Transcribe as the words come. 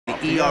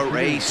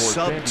ERA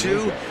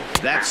sub-2.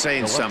 That's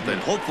saying something.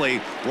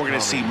 Hopefully, we're going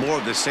to see more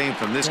of the same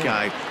from this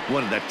guy,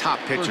 one of the top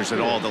pitchers in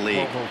all the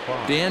league.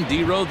 Dan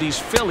Dero, these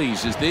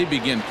Phillies, as they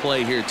begin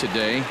play here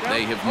today,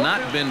 they have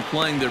not been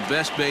playing their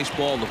best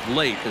baseball of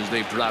late as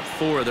they've dropped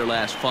 4 of their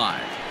last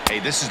 5. Hey,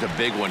 this is the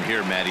big one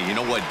here, Matty. You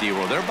know what,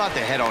 Dero? They're about to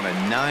head on a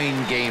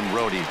 9-game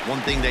roadie. One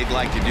thing they'd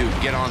like to do,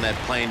 get on that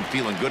plane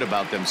feeling good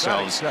about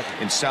themselves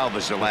and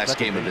salvage their last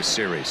game of this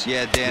series.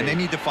 Yeah, Dan, they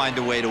need to find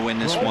a way to win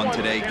this one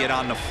today. Get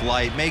on the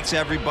flight. Makes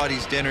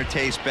everybody's dinner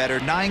taste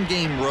better.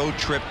 9-game road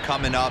trip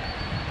coming up.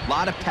 A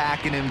lot of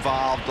packing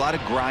involved, a lot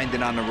of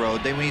grinding on the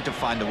road. They need to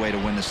find a way to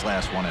win this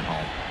last one at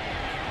home.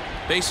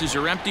 Bases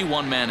are empty,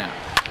 1 man out.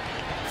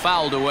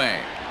 Fouled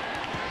away.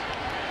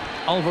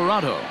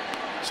 Alvarado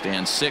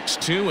stands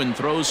 6'2" and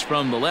throws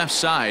from the left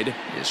side.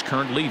 Is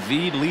currently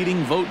the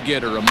leading vote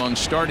getter among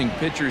starting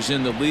pitchers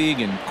in the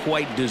league, and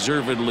quite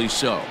deservedly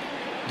so.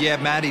 Yeah,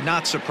 Matty,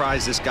 not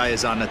surprised this guy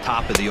is on the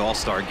top of the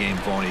All-Star game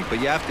voting,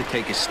 but you have to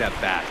take a step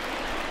back.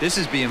 This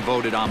is being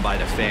voted on by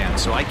the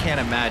fans, so I can't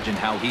imagine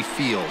how he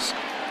feels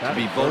to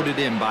be voted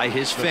in by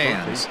his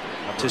fans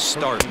to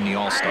start in the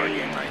All-Star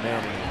game right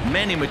now.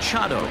 Manny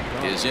Machado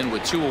is in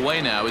with 2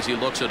 away now as he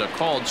looks at a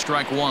called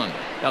strike 1.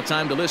 Now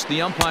time to list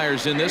the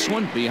umpires in this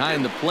one.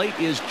 Behind the plate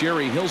is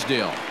Jerry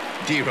Hillsdale.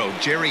 Dero,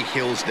 Jerry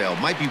Hillsdale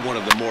might be one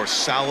of the more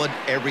solid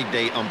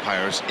everyday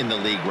umpires in the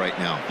league right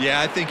now.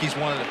 Yeah, I think he's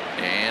one of the...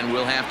 And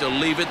we'll have to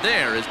leave it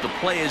there as the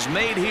play is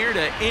made here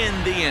to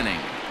end the inning.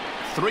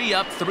 3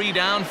 up, 3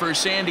 down for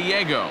San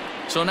Diego.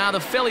 So now the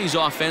Phillies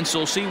offense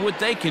will see what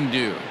they can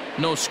do.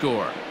 No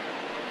score.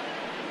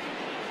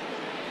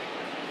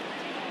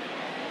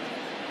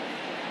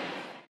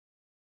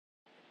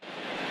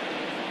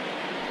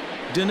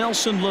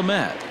 Dinelson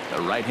Lamet,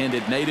 a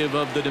right-handed native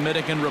of the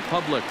Dominican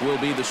Republic, will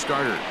be the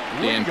starter.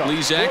 Dan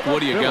Plesac,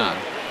 what do you got?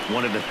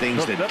 One of the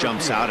things that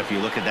jumps out if you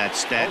look at that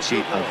stat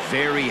sheet, a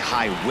very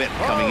high whip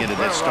coming into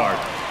this start.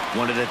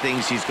 One of the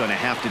things he's going to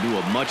have to do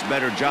a much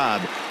better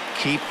job,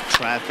 keep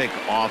traffic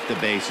off the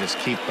bases,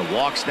 keep the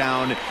walks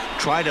down,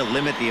 try to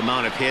limit the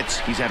amount of hits.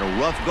 He's had a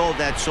rough go of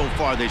that so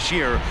far this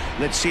year.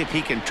 Let's see if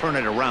he can turn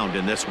it around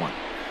in this one.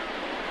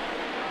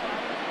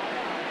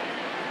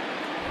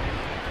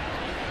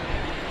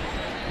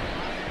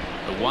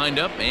 The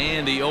windup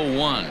and the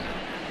 0-1.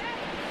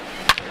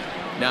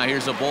 Now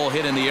here's a ball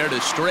hit in the air to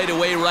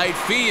straightaway right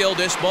field.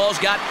 This ball's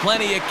got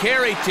plenty of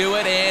carry to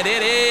it, and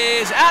it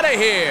is out of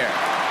here.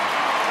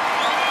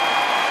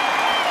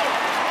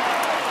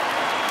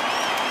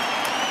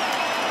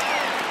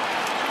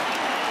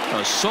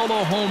 A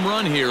solo home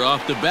run here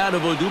off the bat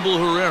of Odubel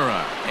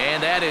Herrera.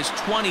 And that is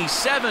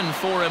 27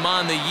 for him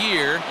on the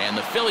year, and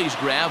the Phillies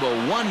grab a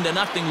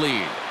 1-0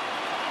 lead.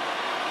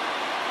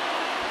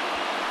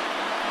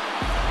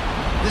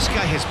 This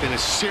guy has been a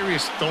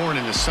serious thorn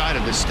in the side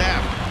of the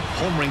staff.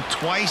 Homering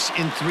twice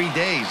in 3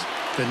 days.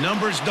 The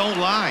numbers don't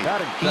lie.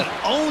 He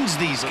owns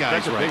these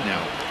guys right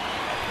now.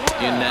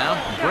 In now,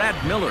 Brad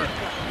Miller.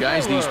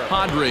 Guys, these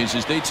Padres,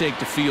 as they take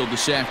the field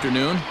this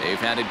afternoon, they've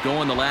had it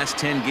going the last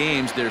 10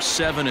 games. They're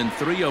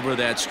 7-3 over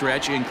that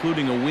stretch,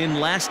 including a win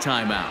last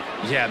time out.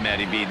 Yeah,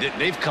 Matty B,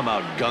 they've come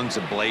out guns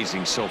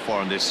a-blazing so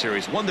far in this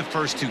series. Won the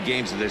first 2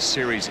 games of this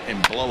series in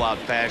blowout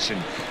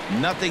fashion.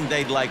 Nothing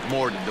they'd like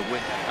more than to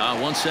win.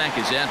 1 sec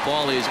as that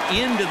ball is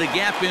into the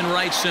gap in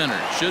right center.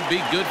 Should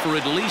be good for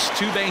at least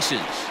 2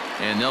 bases.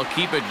 And they'll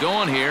keep it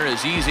going here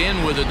as he's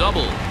in with a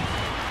double.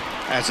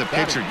 As a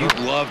pitcher, you'd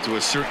love to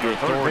assert your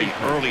authority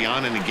early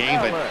on in the game,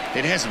 but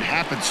it hasn't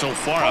happened so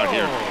far out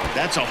here.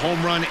 That's a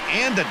home run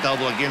and a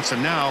double against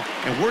him now,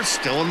 and we're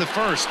still in the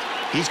first.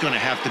 He's going to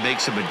have to make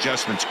some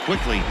adjustments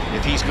quickly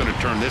if he's going to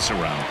turn this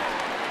around.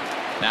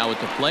 Now at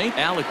the plate,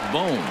 Alec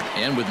Bohm.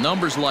 And with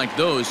numbers like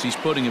those, he's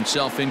putting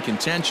himself in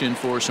contention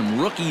for some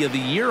Rookie of the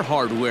Year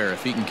hardware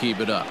if he can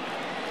keep it up.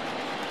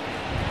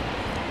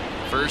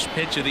 First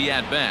pitch of the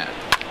at-bat.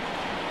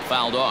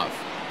 Fouled off.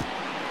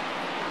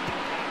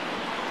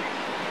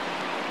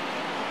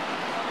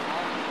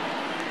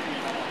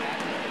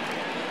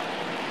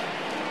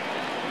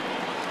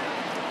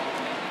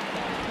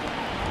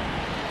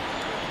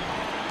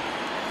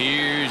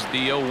 Here's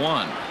the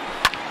 0-1.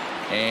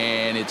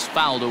 And it's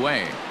fouled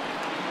away.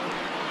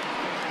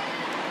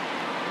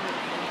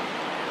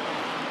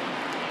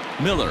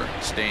 Miller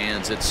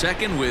stands at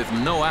second with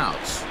no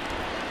outs.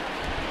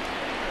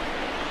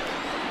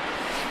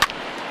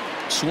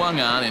 Swung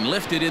on and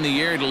lifted in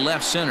the air to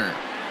left center.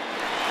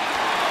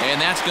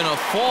 And that's going to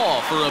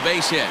fall for a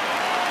base hit.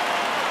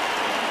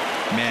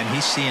 Man,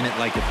 he's seeing it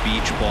like a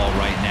beach ball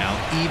right now.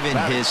 Even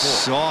his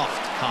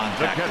soft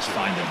contact is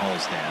finding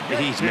holes,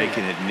 Dan. He's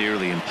making it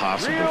nearly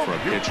impossible for a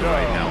pitcher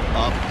right now.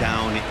 Up,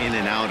 down, in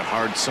and out,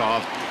 hard,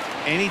 soft.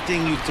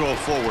 Anything you throw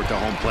forward to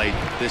home plate,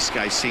 this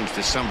guy seems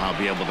to somehow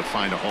be able to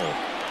find a hole.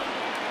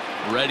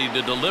 Ready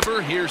to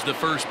deliver. Here's the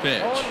first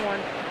pitch.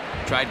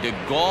 Tried to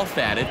golf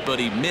at it, but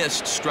he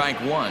missed strike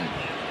 1.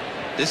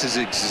 This is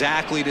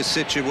exactly the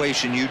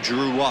situation you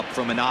drew up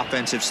from an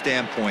offensive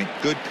standpoint.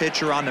 Good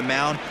pitcher on the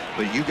mound,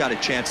 but you got a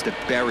chance to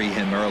bury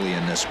him early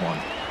in this one.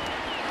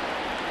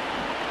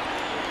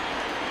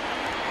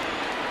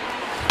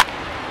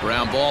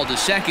 Ground ball to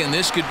second.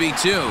 This could be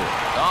 2.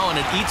 Oh, and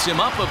it eats him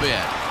up a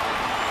bit.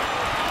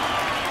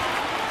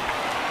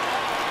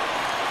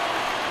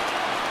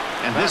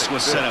 And this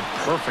was set up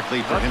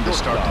perfectly for him to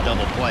start the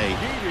double play.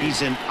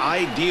 He's in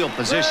ideal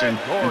position.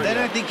 And then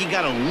I think he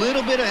got a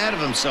little bit ahead of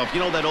himself.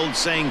 You know that old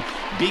saying,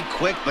 be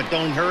quick but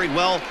don't hurry?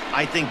 Well,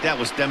 I think that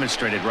was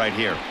demonstrated right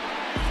here.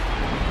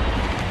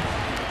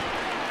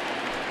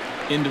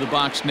 Into the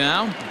box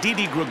now,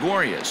 Didi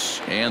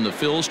Gregorius. And the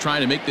Phils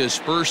trying to make this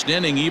first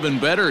inning even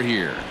better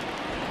here.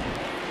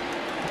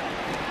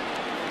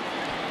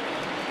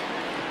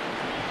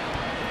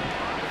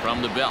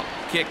 From the belt,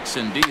 kicks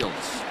and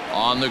deals.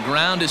 On the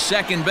ground to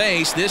second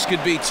base. This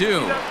could be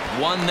 2.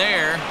 1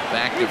 there.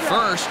 Back to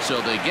first,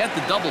 so they get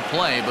the double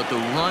play, but the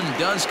run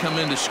does come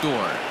in to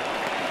score.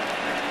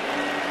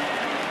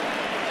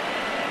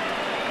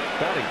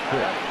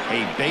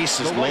 A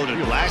bases loaded.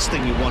 Last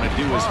thing you want to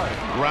do is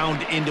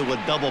ground into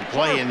a double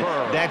play, and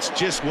that's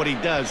just what he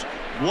does.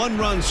 1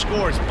 run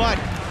scores, but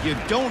you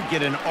don't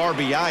get an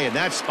RBI in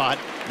that spot.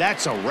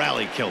 That's a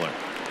rally killer.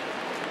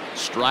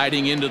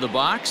 Striding into the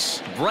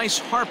box, Bryce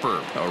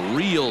Harper, a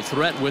real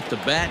threat with the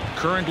bat,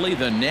 currently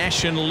the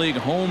National League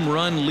home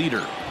run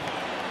leader.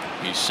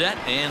 He's set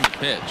and the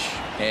pitch,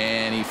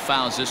 and he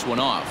fouls this one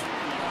off.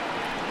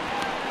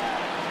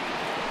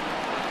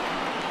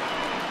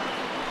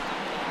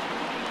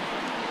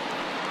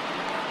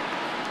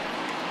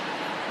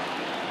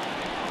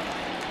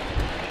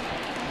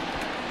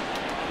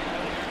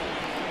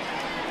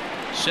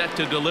 Set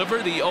to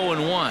deliver the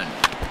 0-1.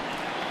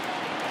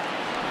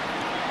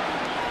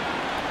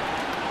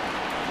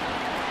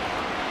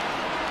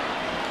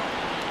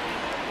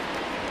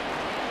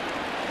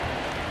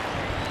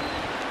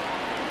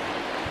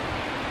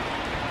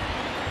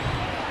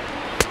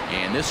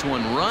 And this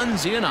one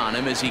runs in on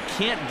him as he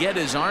can't get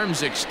his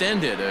arms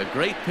extended. A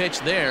great pitch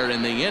there,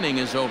 and the inning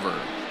is over.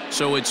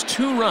 So it's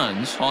 2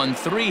 runs on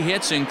 3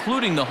 hits,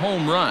 including the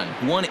home run.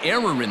 1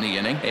 error in the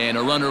inning, and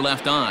a runner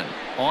left on.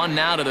 On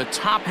now to the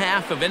top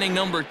half of inning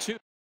number 2.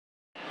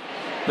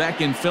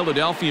 Back in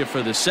Philadelphia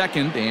for the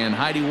second, and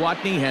Heidi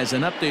Watney has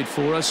an update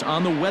for us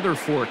on the weather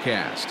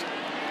forecast.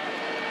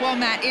 Well,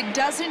 Matt, it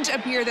doesn't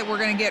appear that we're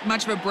going to get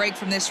much of a break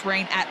from this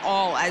rain at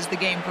all as the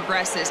game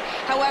progresses.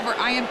 However,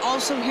 I am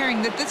also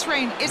hearing that this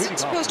rain isn't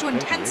supposed to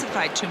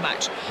intensify too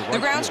much. The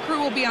grounds crew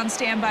will be on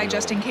standby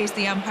just in case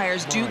the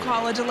umpires do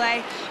call a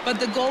delay, but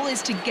the goal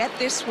is to get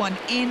this one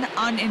in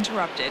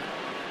uninterrupted.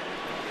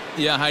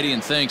 Yeah, Heidi,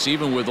 and thanks.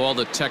 Even with all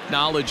the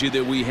technology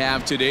that we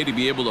have today to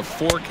be able to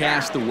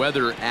forecast the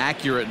weather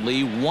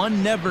accurately,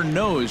 one never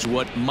knows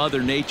what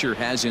Mother Nature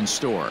has in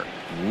store.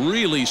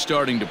 Really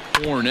starting to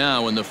pour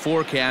now, and the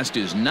forecast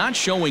is not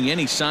showing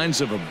any signs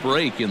of a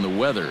break in the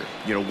weather.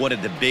 You know, one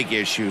of the big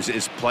issues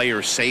is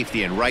player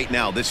safety, and right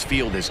now this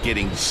field is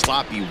getting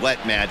sloppy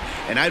wet, Matt,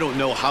 and I don't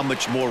know how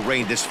much more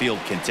rain this field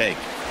can take.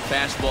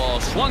 Fastball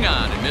swung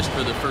on and missed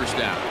for the first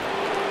out.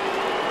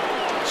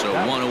 So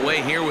 1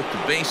 away here with the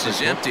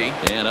bases empty,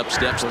 and up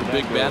steps the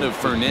big bat of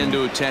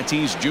Fernando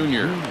Tatis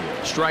Jr.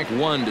 Strike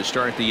 1 to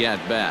start the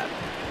at-bat.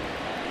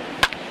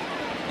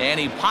 And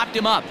he popped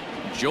him up.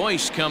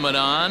 Joyce coming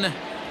on,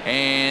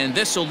 and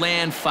this will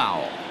land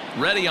foul.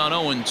 Ready on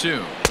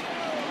 0-2.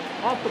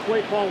 Off the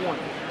plate, ball 1.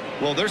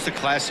 Well, there's the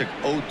classic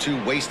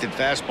 0-2 wasted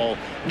fastball.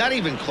 Not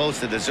even close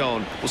to the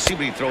zone. We'll see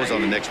what he throws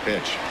on the next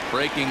pitch.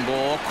 Breaking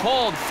ball,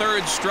 called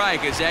third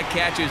strike as that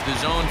catches the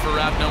zone for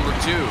out number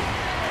 2.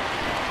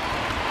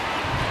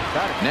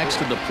 Next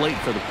to the plate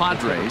for the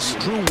Padres,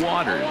 Drew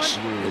Waters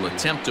will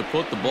attempt to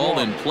put the ball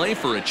in play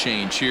for a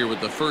change here with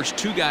the first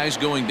 2 guys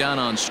going down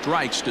on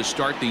strikes to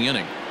start the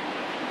inning.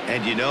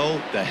 And you know,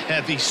 the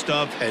heavy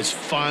stuff has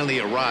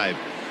finally arrived.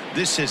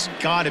 This has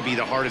got to be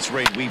the hardest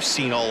rain we've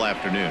seen all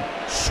afternoon.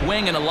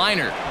 Swing and a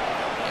liner.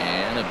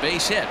 And a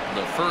base hit,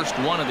 the first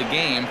one of the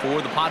game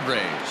for the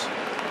Padres.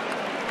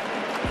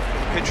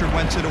 Pitcher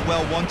went to the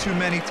well one too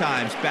many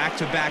times.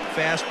 Back-to-back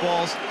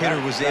fastballs.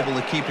 Hitter was able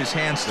to keep his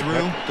hands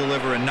through,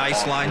 deliver a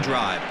nice line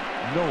drive.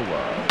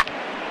 Nola.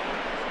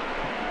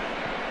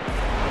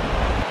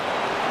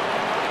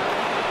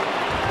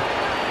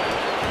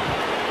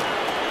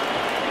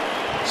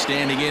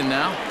 Standing in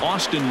now,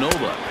 Austin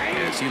Nova,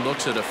 as he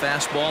looks at a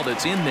fastball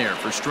that's in there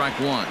for strike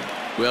 1.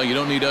 Well, you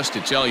don't need us to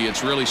tell you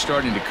it's really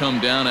starting to come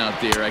down out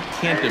there. I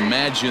can't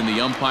imagine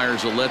the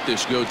umpires will let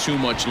this go too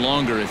much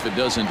longer if it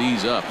doesn't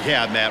ease up.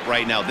 Yeah, Matt,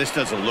 right now this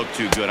doesn't look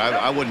too good.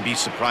 I wouldn't be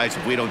surprised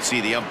if we don't see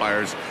the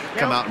umpires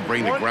come out and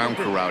bring the ground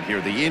crew out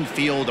here. The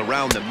infield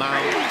around the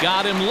mound.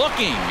 Got him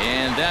looking,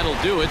 and that'll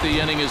do it.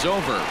 The inning is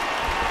over.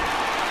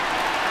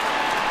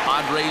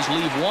 Padres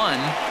leave 1.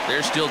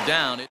 They're still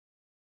down.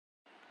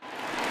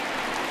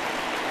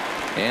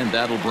 And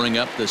that'll bring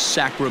up the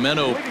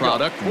Sacramento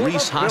product,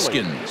 Rhys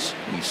Hoskins.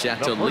 He's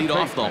set to lead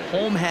off the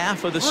home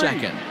half of the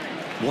second.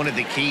 One of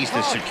the keys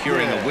to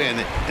securing a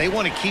win, they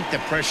want to keep the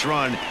pressure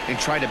on and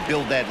try to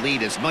build that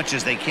lead as much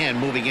as they can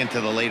moving into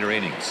the later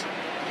innings.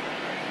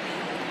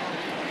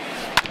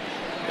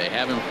 They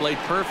have him played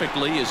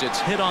perfectly as it's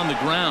hit on the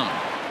ground.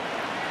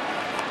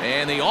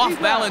 And the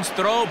off-balance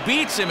throw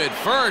beats him at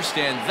first,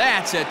 and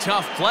that's a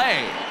tough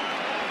play.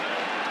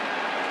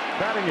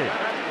 Batting in,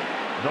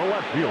 the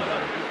left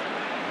fielder,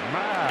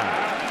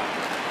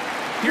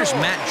 Matt. Here's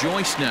Matt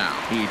Joyce now.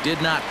 He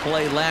did not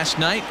play last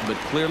night, but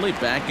clearly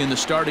back in the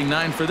starting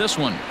nine for this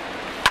one.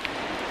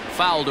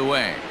 Fouled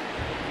away.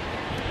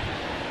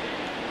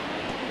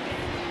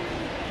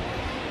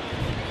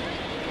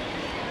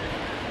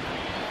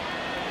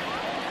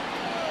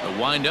 The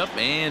windup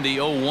and the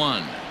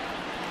 0-1.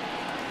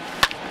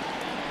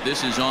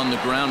 This is on the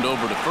ground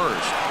over to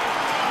first.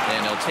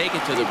 And he'll take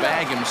it to the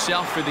bag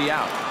himself for the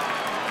out.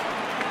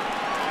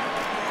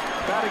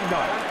 Batting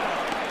ninth,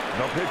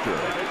 the pitcher,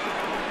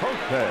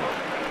 Jose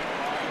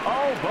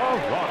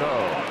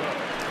Alvarado.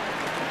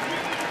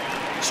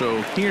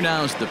 So here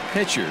now's the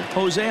pitcher,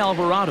 Jose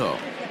Alvarado.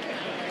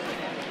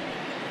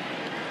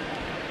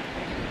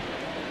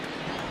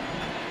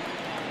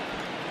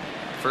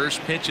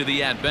 First pitch of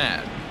the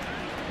at-bat.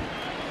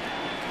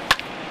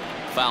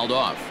 Fouled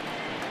off.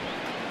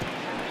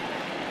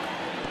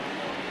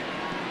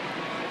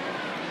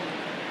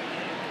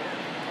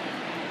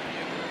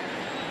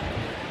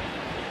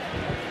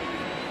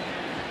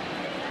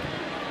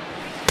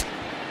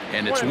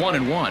 And it's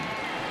 1-1.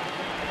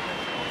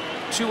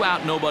 2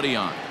 out, nobody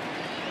on.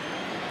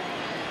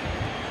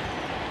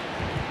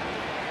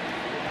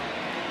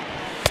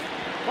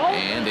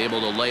 And able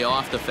to lay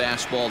off the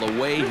fastball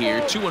away here.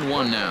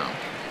 2-1 now.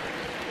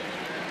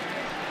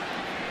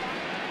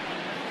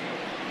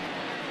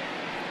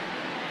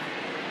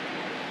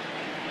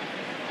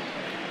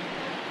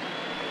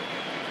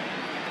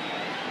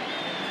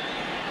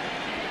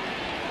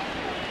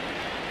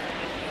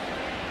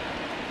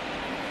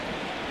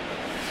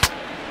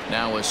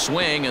 Now a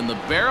swing, and the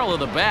barrel of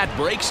the bat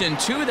breaks in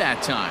two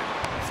that time.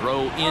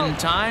 Throw in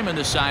time, and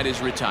the side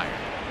is retired.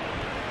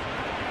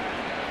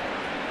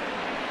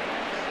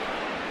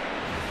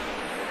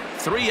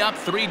 Three up,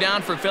 3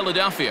 down for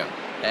Philadelphia.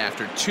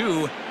 After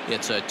 2,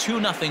 it's a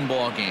 2-0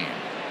 ball game.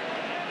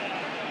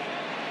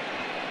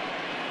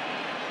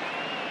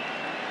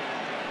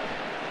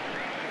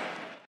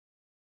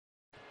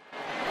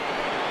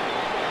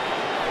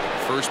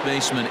 First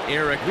baseman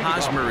Eric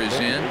Hosmer is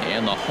in,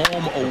 and the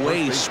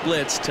home-away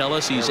splits tell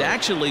us he's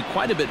actually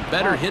quite a bit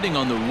better hitting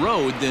on the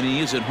road than he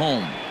is at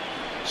home.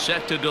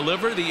 Set to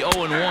deliver the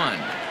 0-1.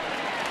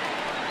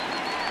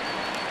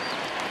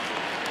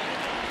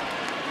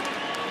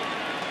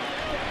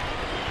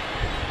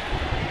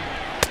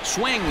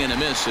 Swing and a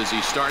miss as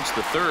he starts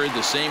the third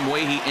the same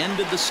way he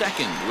ended the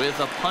second, with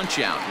a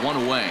punch-out,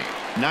 1 away.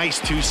 Nice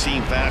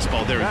two-seam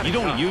fastball there. You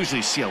don't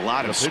usually see a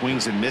lot of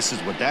swings and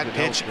misses with that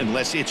pitch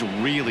unless it's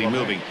really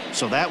moving.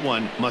 So that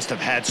one must have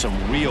had some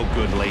real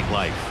good late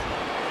life.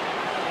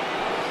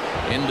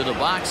 Into the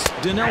box,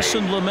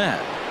 Dinelson Lamet.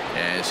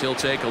 As he'll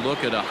take a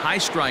look at a high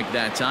strike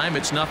that time,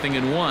 it's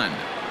 0-1.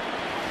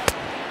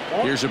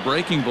 Here's a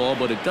breaking ball,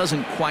 but it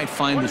doesn't quite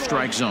find the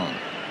strike zone.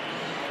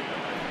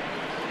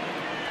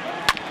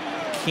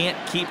 Can't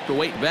keep the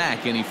weight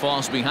back, and he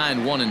falls behind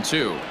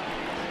 1-2.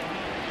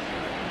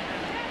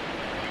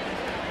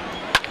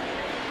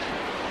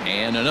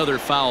 And another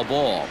foul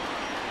ball.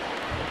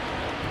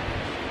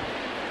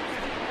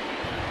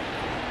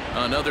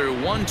 Another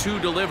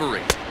 1-2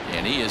 delivery.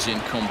 And he is in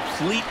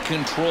complete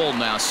control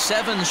now.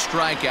 7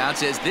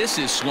 strikeouts as this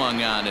is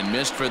swung on and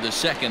missed for the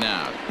second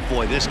out.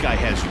 Boy, this guy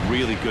has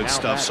really good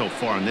stuff so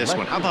far in this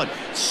one. How about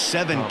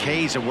 7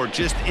 Ks, and we're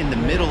just in the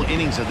middle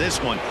innings of this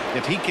one.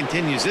 If he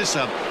continues this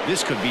up,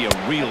 this could be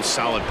a real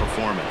solid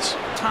performance.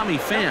 Tommy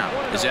Pham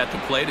is at the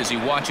plate as he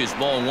watches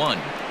ball 1.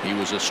 He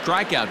was a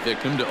strikeout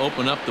victim to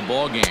open up the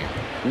ball game.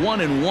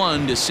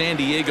 1-1 to San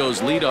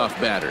Diego's leadoff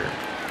batter.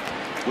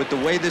 With the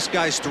way this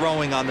guy's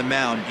throwing on the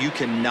mound, you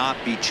cannot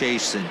be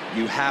chasing.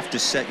 You have to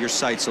set your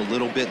sights a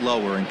little bit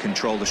lower and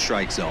control the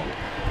strike zone.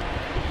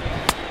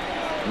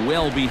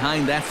 Well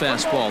behind that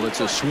fastball, it's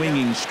a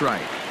swinging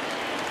strike.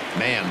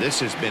 Man, this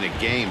has been a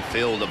game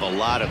filled of a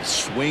lot of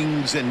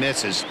swings and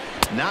misses.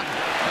 Not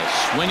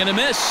a swing and a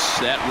miss.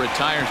 That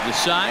retires the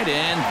side,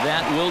 and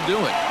that will do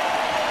it.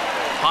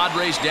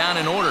 Padres down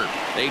in order.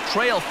 They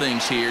trail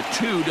things here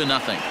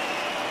 2-0.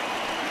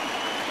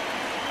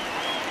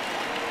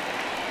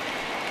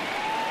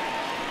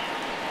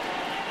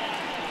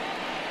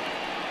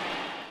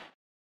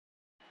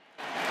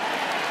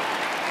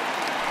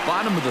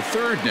 Bottom of the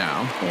third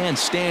now, and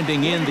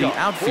standing in the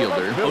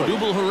outfielder,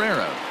 Odubel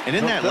Herrera. And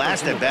in that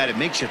last at bat, it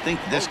makes you think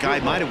this guy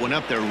might have went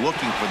up there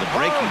looking for the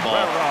breaking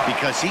ball,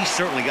 because he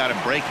certainly got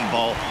a breaking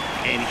ball,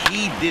 and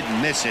he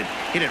didn't miss it.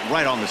 Hit it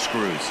right on the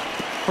screws.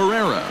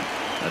 Herrera,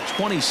 a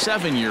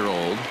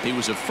 27-year-old. He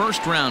was a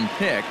first-round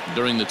pick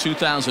during the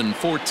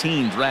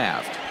 2014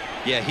 draft.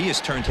 Yeah, he has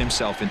turned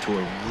himself into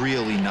a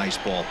really nice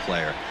ball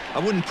player. I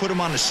wouldn't put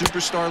him on a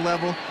superstar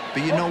level,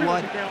 but you know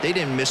what? They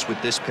didn't miss with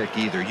this pick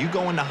either. You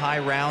go into high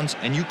rounds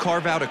and you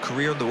carve out a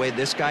career the way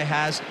this guy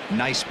has,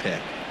 nice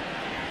pick.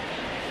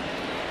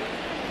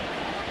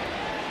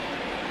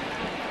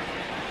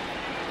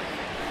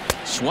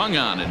 Swung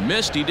on and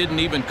missed. He didn't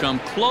even come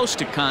close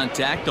to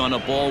contact on a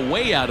ball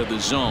way out of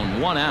the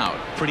zone. 1 out.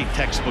 Pretty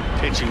textbook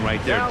pitching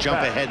right there. Jump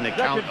ahead in the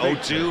count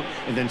 0-2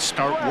 and then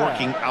start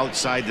working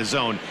outside the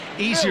zone.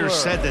 Easier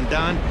said than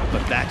done,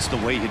 but that's the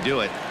way you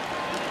do it.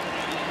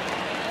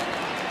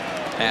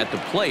 At the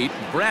plate,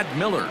 Brad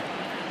Miller.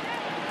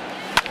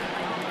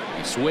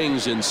 He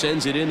swings and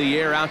sends it in the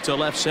air out to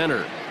left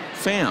center.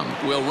 Pham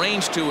will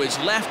range to his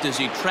left as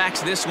he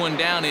tracks this one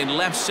down in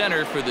left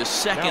center for the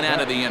second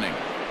out of the inning.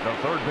 The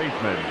third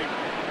baseman,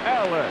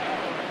 Alex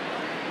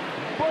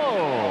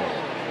Bohm.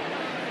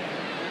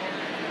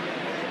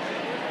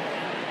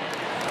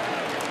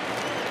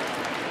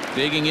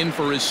 Digging in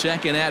for his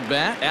second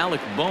at-bat, Alec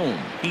Bohm.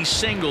 He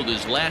singled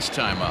his last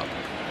time up.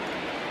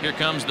 Here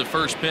comes the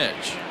first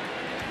pitch.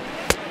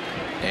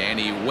 And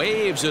he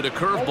waves at a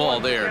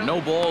curveball there. No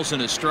balls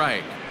and a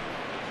strike.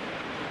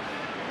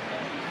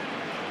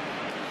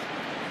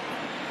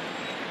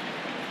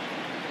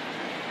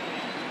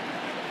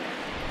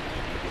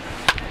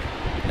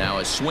 Now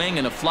a swing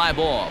and a fly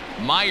ball.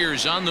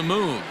 Myers on the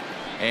move.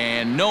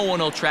 And no one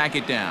will track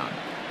it down.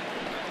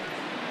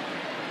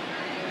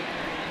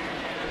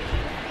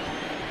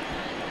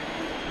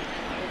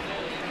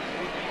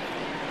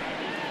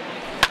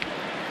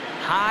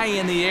 High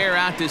in the air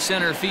out to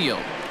center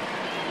field.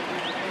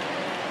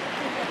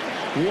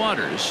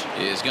 Waters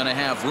is going to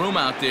have room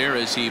out there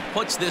as he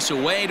puts this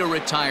away to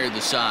retire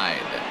the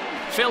side.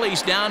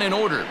 Phillies down in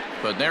order,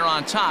 but they're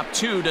on top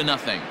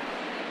 2-0.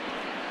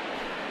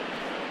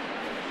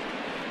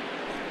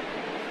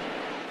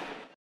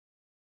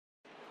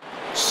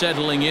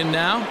 Settling in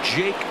now,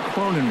 Jake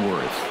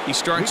Cronenworth. He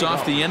starts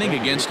off the inning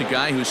against a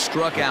guy who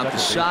struck out the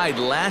side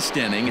last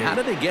inning. How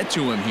did they get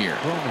to him here?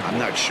 I'm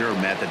not sure,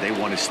 Matt, that they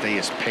want to stay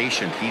as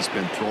patient. He's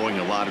been throwing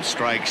a lot of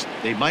strikes.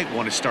 They might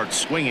want to start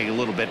swinging a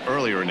little bit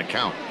earlier in the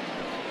count.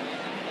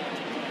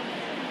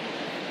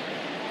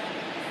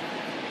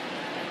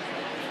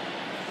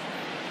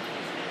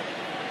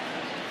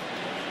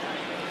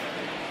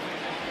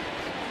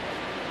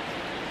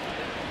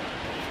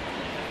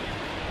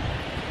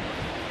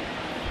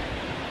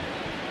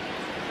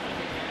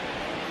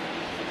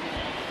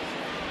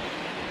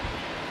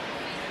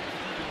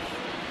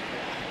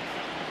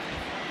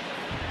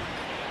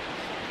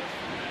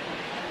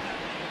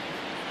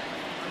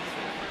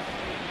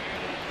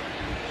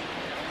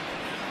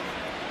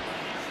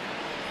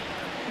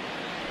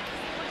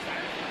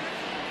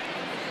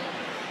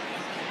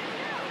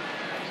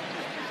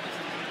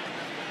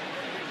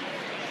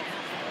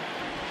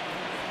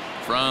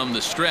 From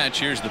the stretch,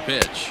 here's the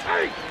pitch.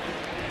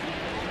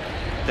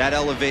 That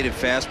elevated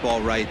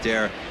fastball right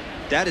there,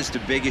 that is the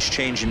biggest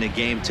change in the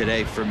game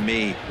today for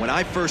me. When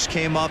I first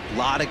came up, a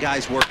lot of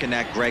guys working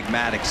that Greg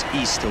Maddux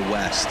east to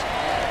west.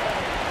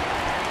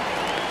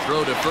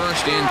 Throw to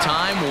first in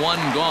time,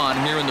 1 gone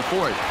here in the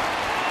 4th.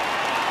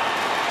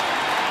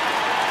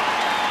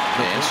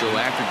 And so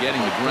after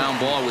getting the ground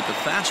ball with the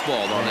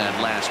fastball on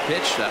that last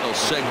pitch, that'll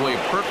segue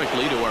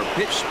perfectly to our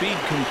pitch speed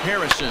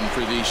comparison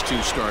for these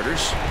two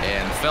starters.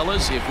 And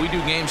fellas, if we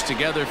do games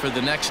together for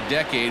the next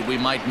decade, we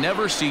might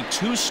never see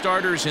 2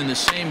 starters in the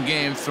same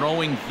game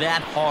throwing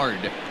that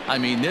hard. I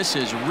mean, this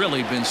has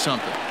really been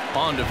something.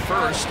 On to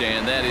first,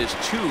 and that is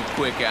 2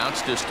 quick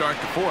outs to start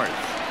the 4th.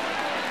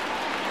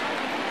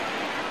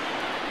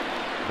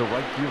 The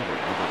right fielder,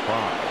 number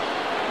 5.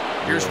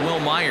 Here's Will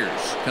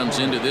Myers. Comes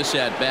into this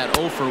at-bat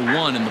 0 for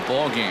 1 in the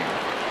ball game.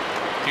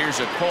 Here's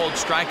a cold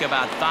strike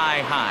about thigh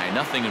high.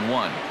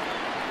 0-1.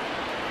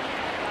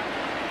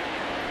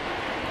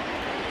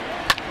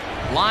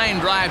 Line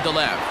drive to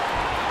left.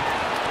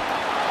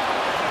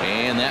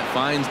 And that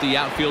finds the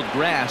outfield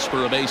grass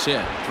for a base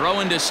hit. Throw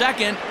into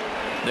second.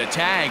 The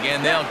tag,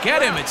 and they'll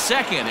get him at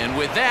second. And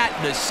with that,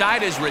 the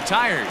side is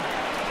retired.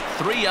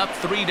 3 up,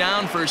 3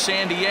 down for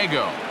San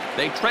Diego.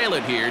 They trail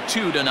it here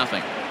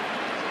 2-0.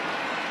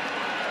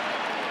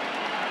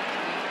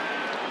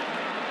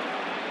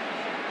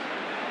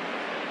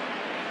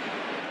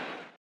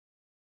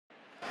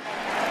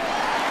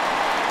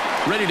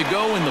 Ready to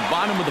go in the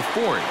bottom of the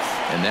 4th.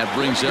 And that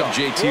brings up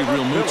JT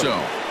Realmuto.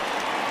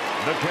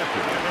 The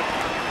catcher,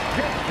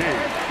 JT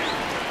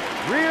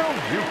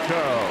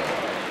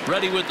Realmuto.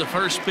 Ready with the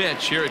first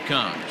pitch. Here it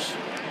comes.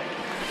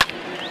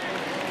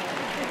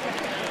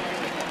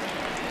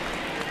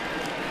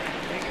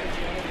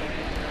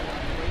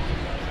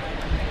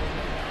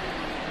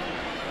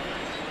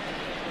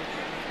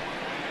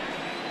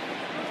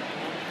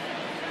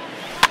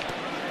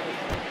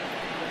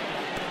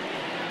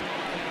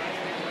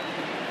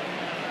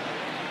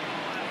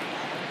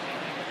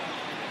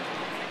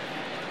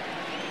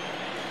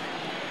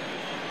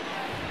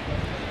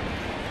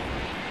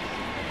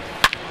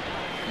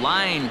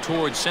 Line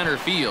towards center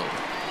field.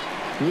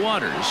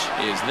 Waters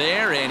is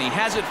there, and he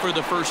has it for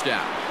the first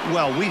out.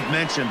 Well, we've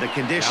mentioned the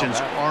conditions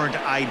aren't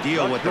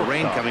ideal with the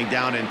rain coming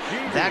down, and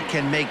that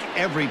can make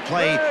every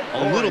play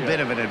a little bit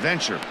of an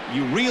adventure.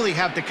 You really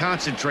have to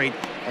concentrate,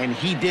 and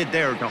he did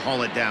there to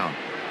haul it down.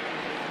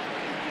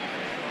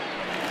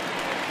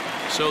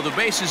 So the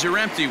bases are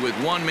empty with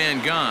one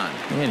man gone.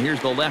 And here's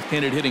the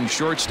left-handed hitting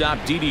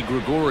shortstop, Didi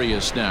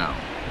Gregorius now.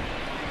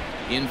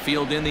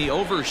 Infield in the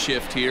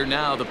overshift here.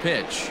 Now the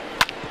pitch.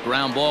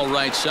 Ground ball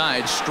right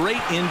side,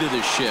 straight into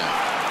the shift.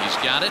 He's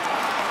got it.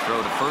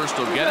 Throw to first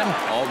will get him.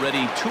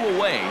 Already 2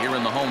 away here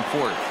in the home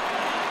fourth.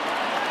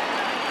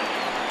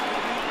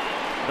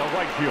 The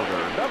right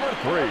fielder, number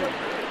 3,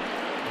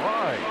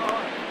 Bryce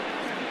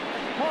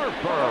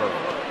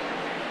Harper.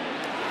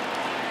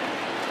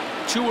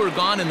 2 are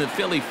gone in the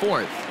Philly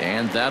fourth,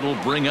 and that'll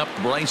bring up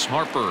Bryce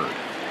Harper.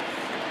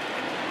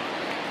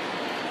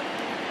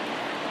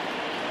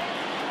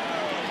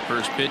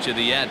 First pitch of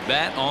the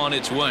at-bat on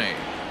its way.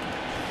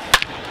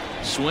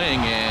 Swing,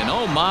 and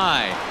oh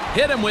my,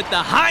 hit him with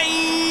the high,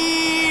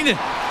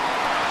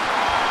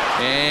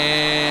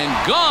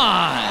 and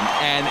gone.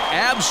 An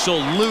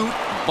absolute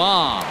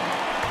bomb.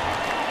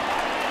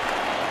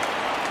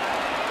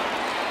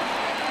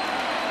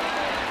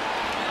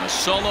 A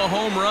solo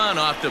home run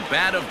off the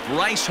bat of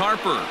Bryce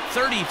Harper.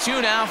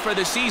 32 now for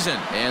the season,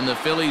 and the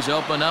Phillies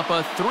open up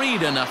a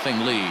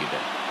 3-0 lead.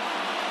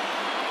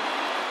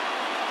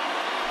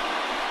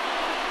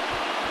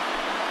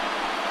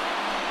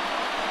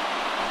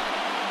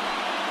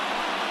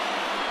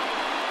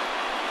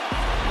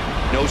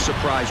 No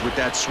surprise with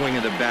that swing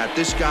of the bat.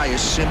 This guy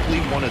is simply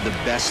one of the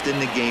best in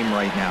the game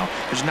right now.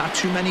 There's not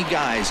too many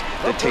guys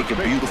that take a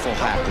beautiful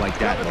hack like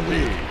that in the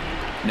league.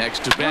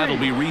 Next to bat will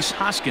be Rhys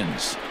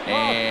Hoskins,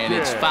 and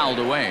it's fouled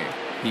away.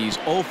 He's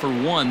 0 for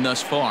 1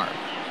 thus far.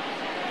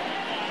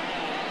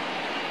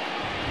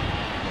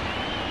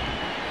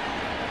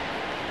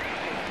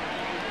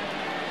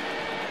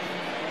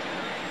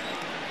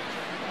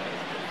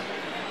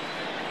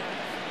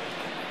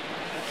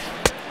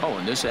 Oh,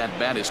 and this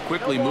at-bat is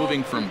quickly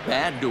moving from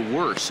bad to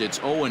worse. It's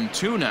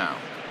 0-2 now.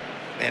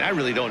 And I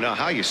really don't know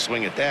how you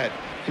swing at that.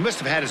 He must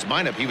have had his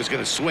mind up he was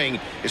going to swing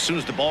as soon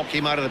as the ball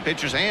came out of the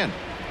pitcher's hand.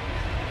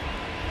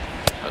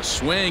 A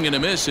swing and a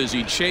miss as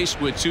he chased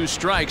with 2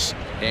 strikes,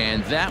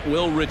 and that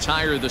will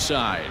retire the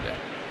side.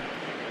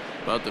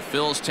 But the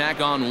Phils tack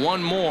on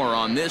 1 more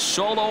on this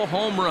solo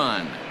home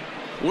run.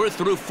 We're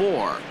through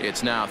 4.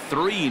 It's now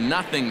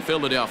 3-0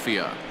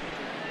 Philadelphia.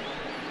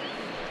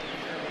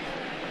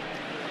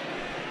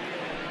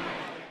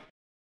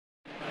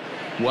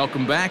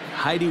 Welcome back.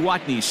 Heidi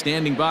Watney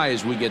standing by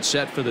as we get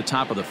set for the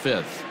top of the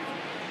 5th.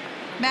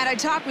 Matt, I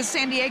talked with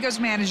San Diego's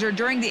manager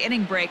during the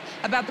inning break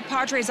about the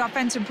Padres'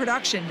 offensive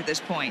production to this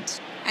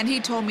point. And he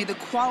told me the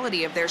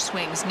quality of their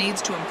swings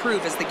needs to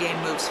improve as the game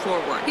moves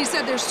forward. He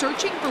said they're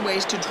searching for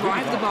ways to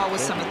drive the ball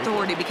with some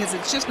authority because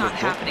it's just not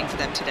happening for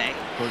them today.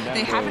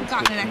 They haven't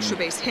gotten an extra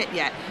base hit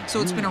yet,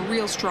 so it's been a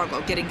real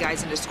struggle getting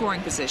guys into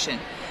scoring position.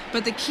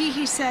 But the key,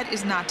 he said,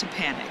 is not to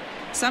panic.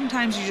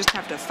 Sometimes you just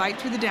have to fight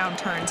through the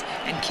downturns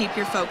and keep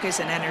your focus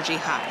and energy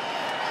high.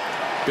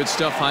 Good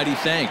stuff, Heidi.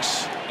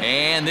 Thanks.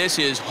 And this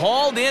is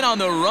hauled in on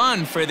the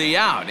run for the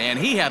out, and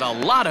he had a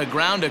lot of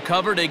ground to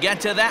cover to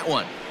get to that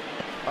one.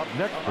 Up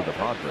next for the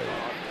Padres,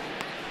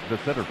 the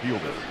center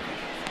fielder,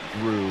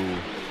 Drew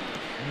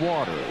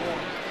Waters.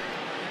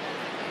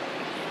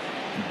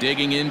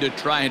 Digging in to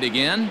try it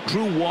again,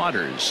 Drew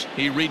Waters.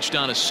 He reached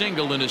on a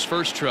single in his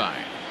first try.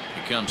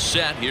 He comes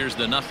set. Here's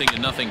the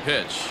 0-0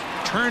 pitch.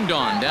 Turned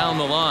on down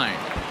the line.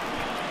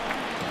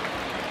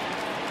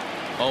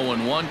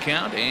 0-1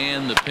 count,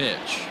 and the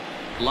pitch.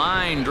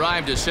 Line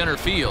drive to center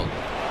field.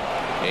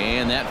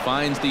 And that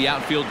finds the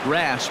outfield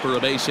grass for a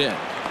base hit.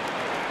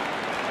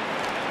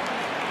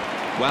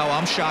 Well,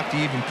 I'm shocked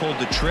he even pulled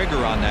the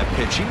trigger on that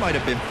pitch. He might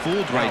have been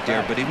fooled right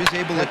there, but he was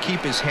able to keep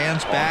his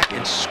hands back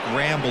and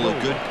scramble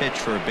a good pitch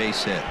for a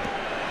base hit.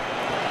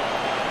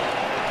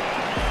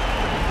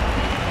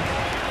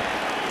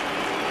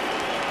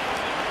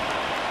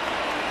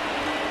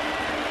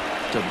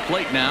 To the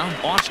plate now,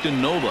 Austin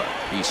Nova.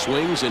 He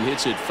swings and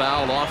hits it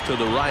foul off to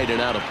the right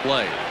and out of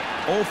play.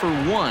 0 for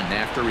 1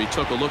 after he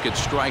took a look at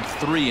strike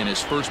 3 in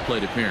his first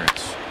plate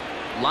appearance.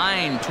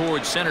 Line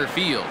towards center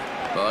field.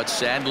 But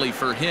sadly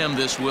for him,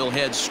 this will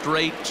head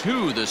straight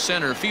to the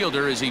center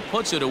fielder as he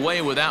puts it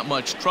away without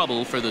much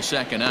trouble for the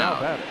second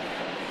out. Now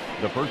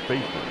the first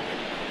baseman,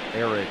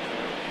 Eric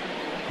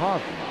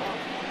Hosmer.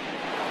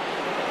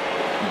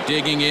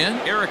 Digging in,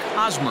 Eric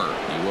Hosmer.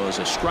 He was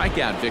a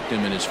strikeout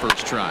victim in his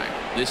first try.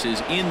 This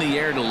is in the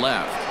air to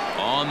left.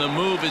 On the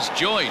move is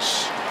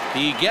Joyce.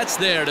 He gets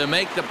there to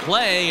make the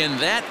play, and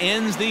that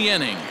ends the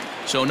inning.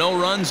 So no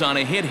runs on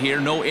a hit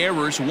here, no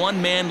errors,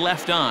 1 man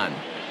left on.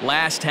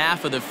 Last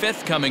half of the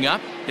 5th coming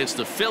up. It's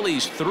the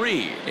Phillies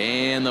 3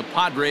 and the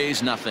Padres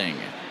 0.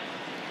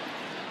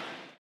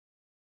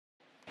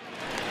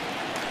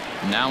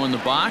 Now in the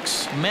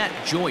box, Matt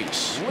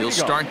Joyce. He'll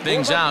start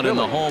things out in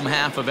the home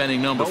half of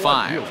inning number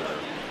 5.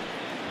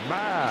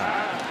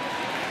 Matt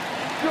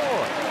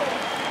Joyce.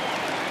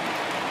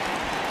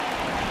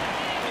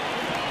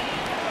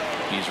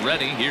 He's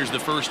ready. Here's the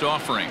first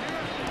offering.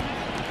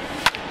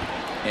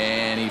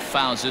 And he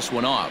fouls this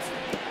one off.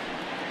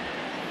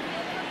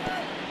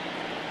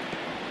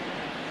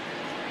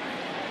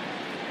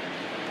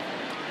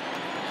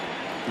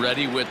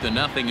 Ready with the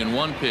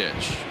 0-1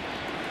 pitch.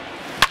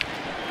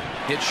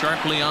 Hit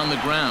sharply on the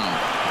ground.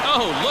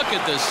 Oh, look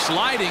at the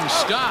sliding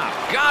stop.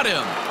 Got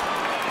him.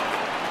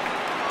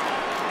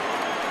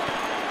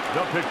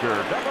 The pitcher,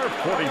 number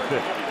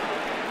 46,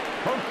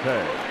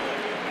 Jose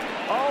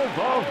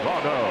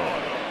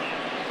Alvarado.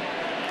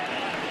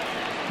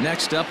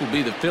 Next up will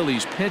be the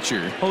Phillies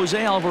pitcher,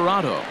 Jose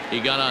Alvarado. He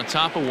got on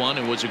top of one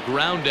and was a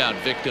ground out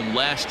victim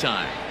last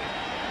time.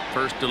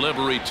 First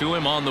delivery to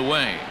him on the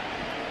way.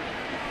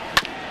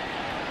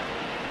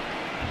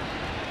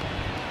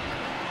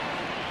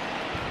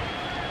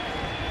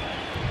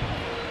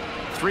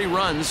 Three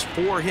runs,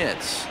 4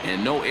 hits,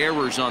 and no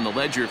errors on the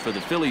ledger for the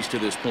Phillies to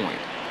this point.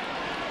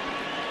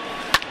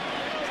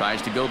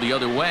 Tries to go the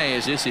other way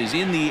as this is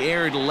in the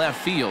air to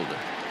left field.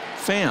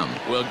 Pham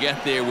will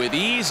get there with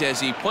ease as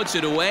he puts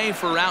it away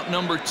for out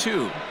number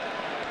 2.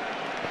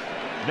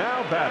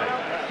 Now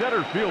batting,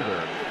 center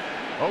fielder,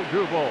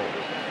 Odubel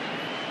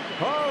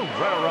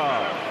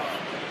Herrera.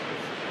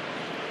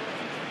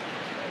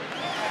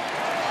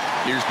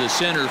 Here's the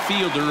center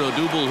fielder,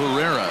 Odubel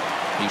Herrera.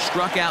 He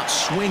struck out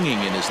swinging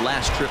in his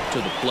last trip to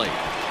the plate.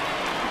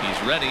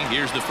 He's ready.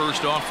 Here's the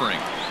first offering.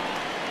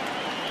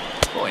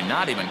 Boy,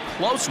 not even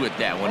close with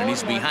that one, and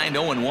he's behind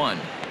 0-1.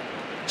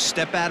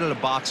 Step out of the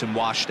box and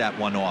wash that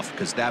one off,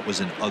 because that was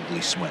an ugly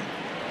swing.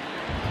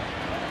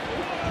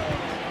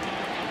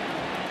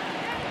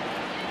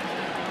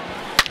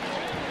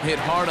 Hit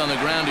hard on the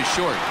ground is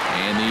short,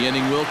 and the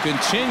inning will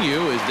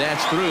continue as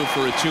that's through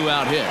for a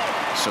 2-out hit.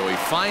 So he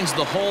finds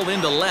the hole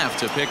into left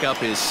to pick up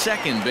his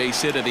second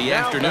base hit of the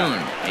afternoon.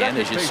 And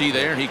as you see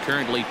there, he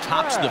currently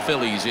tops the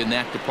Phillies in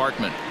that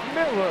department.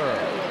 Miller.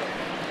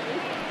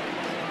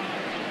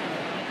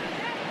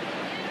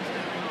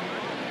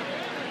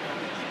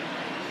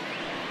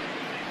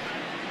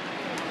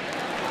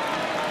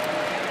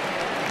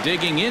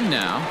 Digging in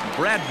now,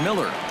 Brad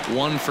Miller,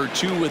 1 for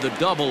 2 with a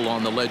double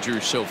on the ledger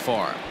so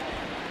far.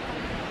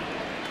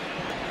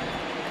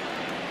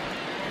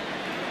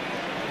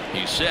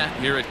 He's set.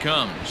 Here it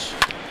comes.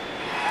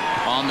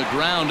 On the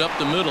ground up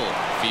the middle.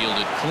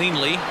 Fielded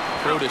cleanly.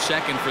 Throw to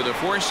second for the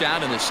force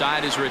out, and the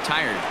side is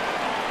retired.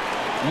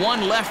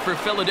 1 left for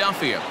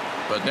Philadelphia,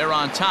 but they're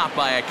on top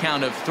by a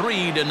count of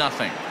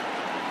 3-0.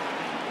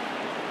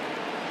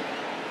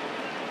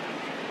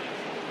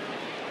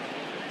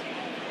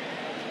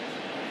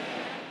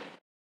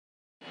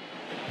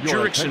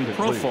 Jurickson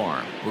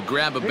Profar will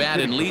grab a bat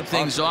and lead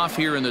things off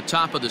here in the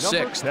top of the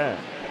 6th.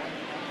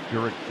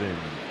 Jurickson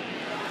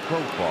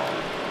Profar.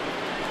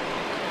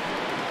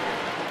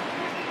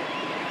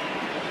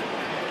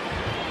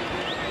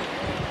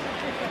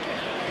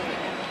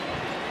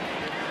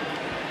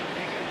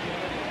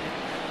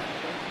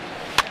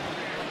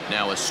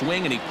 Now a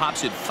swing, and he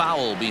pops it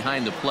foul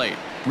behind the plate.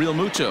 Real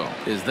Muto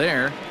is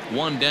there.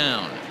 1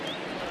 down.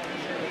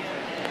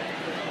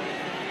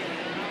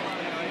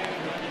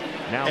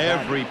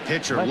 Every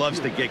pitcher loves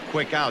to get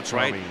quick outs,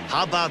 right?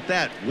 How about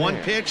that? 1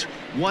 pitch,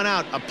 1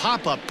 out, a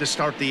pop-up to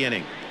start the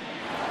inning.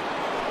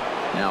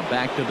 Now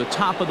back to the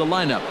top of the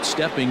lineup.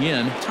 Stepping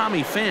in,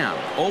 Tommy Pham.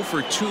 0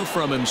 for 2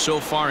 from him so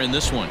far in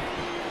this one.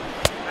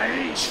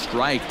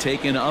 Strike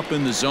taken up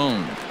in the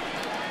zone.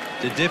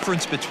 The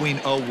difference between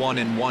 0-1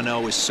 and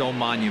 1-0 is so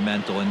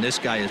monumental, and this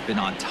guy has been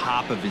on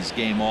top of his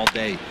game all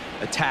day,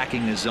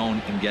 attacking the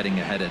zone and getting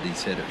ahead of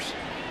these hitters.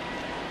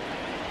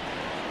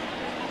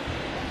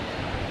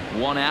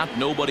 1 out,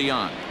 nobody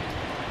on.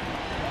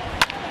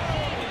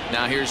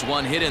 Now here's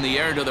one hit in the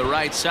air to the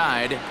right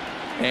side,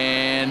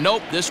 and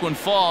nope, this one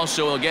falls,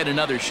 so he'll get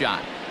another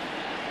shot.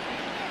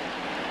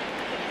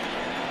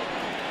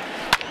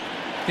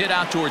 Hit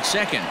out towards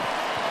second,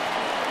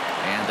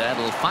 and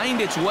that'll find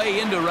its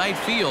way into right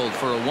field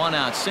for a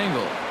 1-out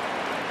single.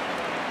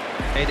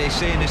 Hey, they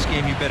say in this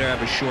game you better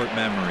have a short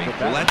memory.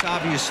 Well, that's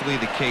obviously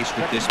the case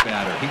with this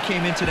batter. He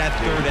came into that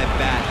third at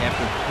bat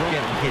after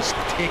getting his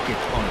ticket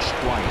punched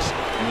twice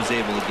and was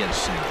able to get a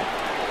single.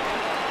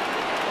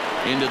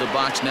 Into the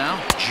box now,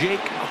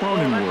 Jake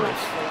Cronenworth.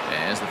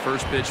 As the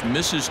first pitch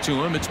misses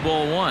to him, it's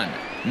ball 1.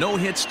 No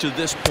hits to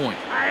this point.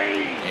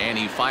 And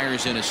he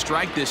fires in a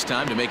strike this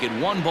time to make it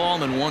 1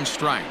 ball and 1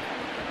 strike.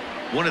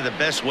 One of the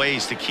best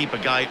ways to keep a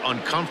guy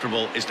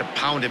uncomfortable is to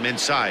pound him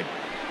inside.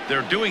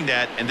 They're doing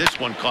that, and this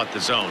one caught the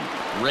zone.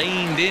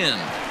 Reined in.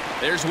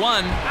 There's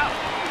one.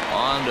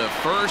 On to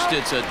first,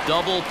 it's a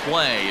double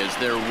play. As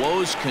their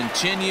woes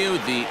continue,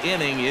 the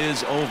inning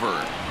is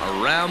over.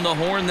 Around the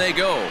horn they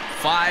go.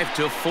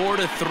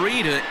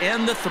 5-4-3 to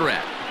end the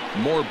threat.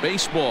 More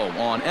baseball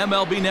on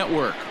MLB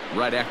Network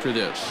right after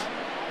this.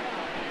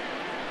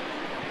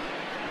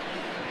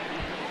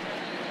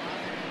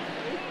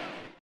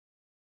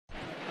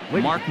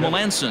 Mark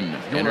Melanson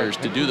enters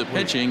to do the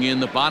pitching in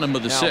the bottom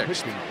of the 6th.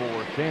 Pitching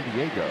for San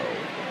Diego,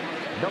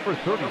 number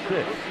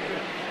 36,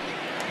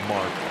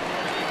 Mark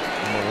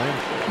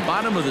Melanson.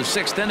 Bottom of the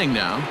 6th inning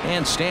now,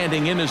 and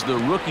standing in is the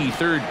rookie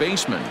third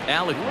baseman,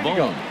 Alec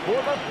Bohm. For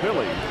the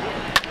Phillies,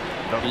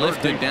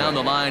 Lifted down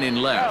the line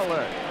in left.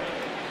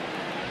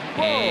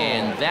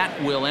 And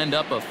that will end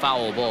up a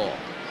foul ball.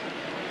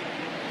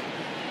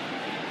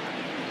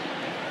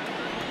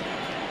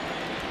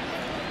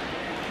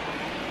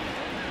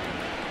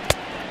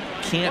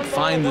 can't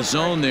find the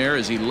zone there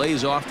as he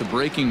lays off the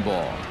breaking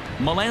ball.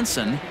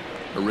 Melanson,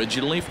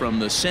 originally from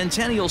the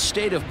Centennial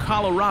State of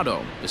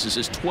Colorado. This is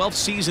his 12th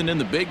season in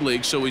the big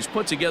league, so he's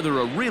put together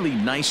a really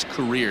nice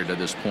career to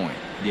this point.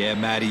 Yeah,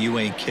 Matty, you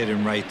ain't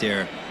kidding right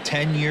there.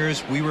 10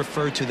 years, we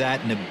refer to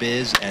that in the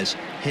biz as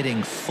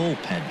hitting full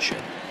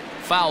pension.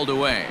 Fouled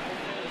away.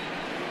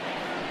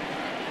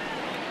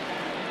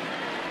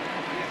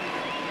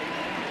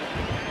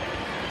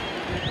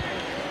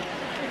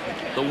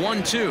 The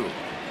 1-2.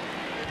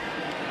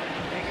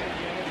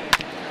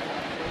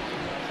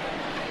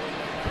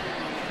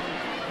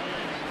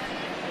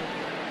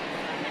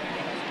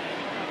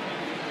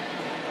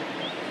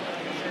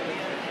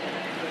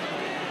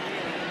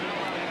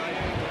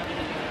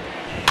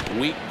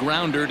 Weak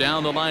grounder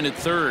down the line at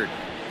third,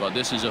 but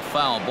this is a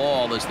foul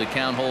ball as the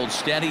count holds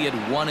steady at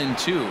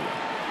 1-2.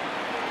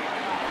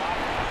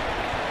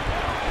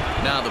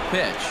 Now the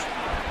pitch.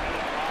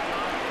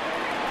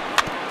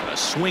 A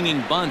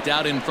swinging bunt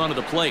out in front of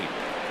the plate.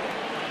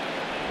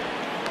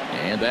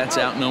 And that's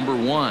out number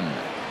 1.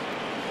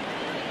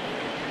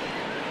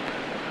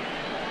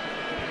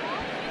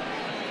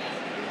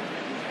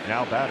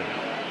 Now batting,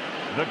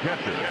 the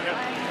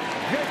catcher.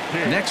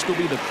 Next will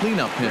be the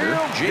cleanup hitter,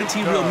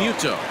 JT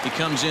Realmuto. He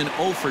comes in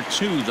 0 for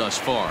 2 thus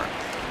far.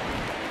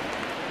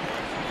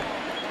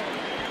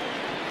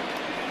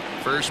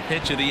 First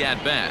pitch of the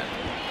at-bat.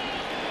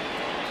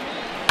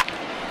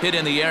 Hit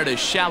in the air to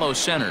shallow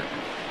center.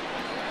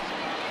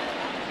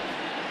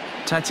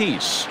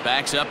 Tatis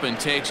backs up and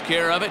takes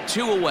care of it.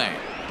 2 away.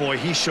 Boy,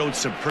 he showed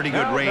some pretty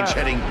good range,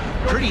 heading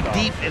pretty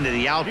deep into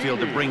the outfield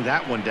to bring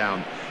that one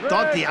down.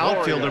 Thought the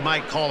outfielder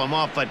might call him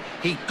off, but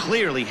he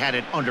clearly had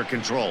it under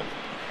control.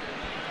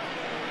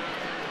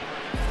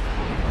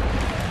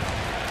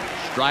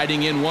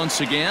 Striding in once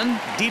again,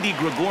 Didi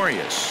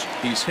Gregorius.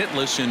 He's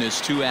hitless in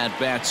his 2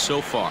 at-bats so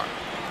far.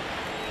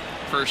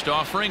 First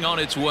offering on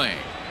its way.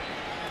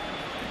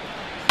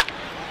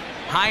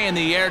 High in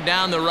the air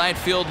down the right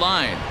field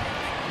line.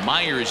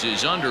 Myers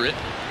is under it.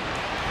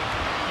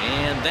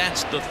 And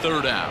that's the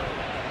 3rd out.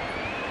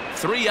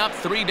 3 up,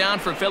 3 down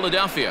for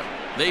Philadelphia.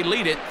 They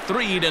lead it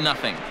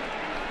 3-0.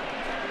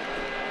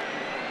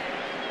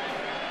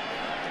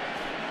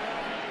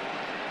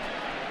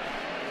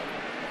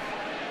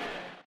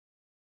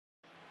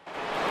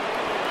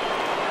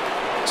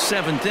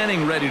 Seventh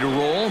inning ready to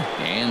roll.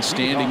 And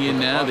standing in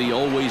now, the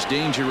always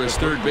dangerous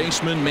third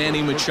baseman,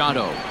 Manny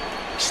Machado.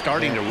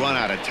 Starting to run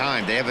out of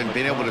time. They haven't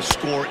been able to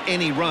score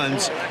any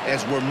runs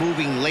as we're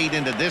moving late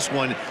into this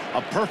one.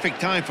 A perfect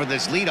time for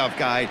this leadoff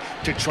guy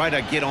to try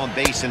to get on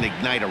base and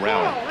ignite a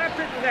rally.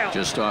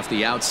 Just off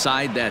the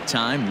outside that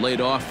time,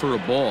 laid off for a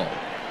ball.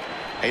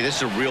 Hey, this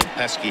is a real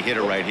pesky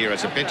hitter right here.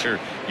 As a pitcher,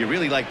 you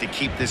really like to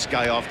keep this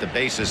guy off the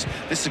bases.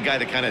 This is a guy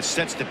that kind of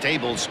sets the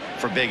tables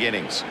for big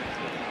innings.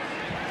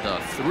 The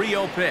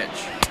 3-0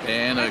 pitch.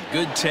 And a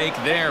good take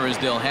there as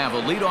they'll have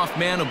a leadoff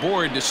man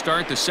aboard to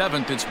start the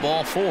 7th. It's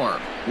ball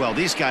 4. Well,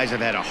 these guys have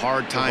had a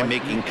hard time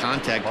making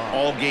contact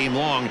all game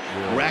long,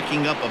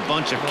 racking up a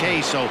bunch of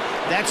Ks, so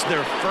that's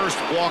their first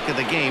walk of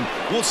the game.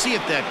 We'll see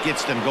if that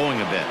gets them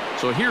going a bit.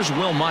 So here's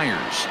Will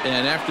Myers,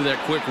 and after that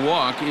quick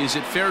walk, is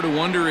it fair to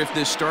wonder if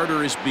this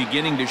starter is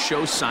beginning to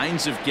show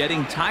signs of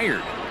getting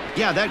tired?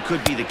 Yeah, that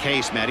could be the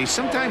case, Matty.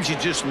 Sometimes you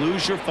just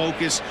lose your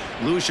focus,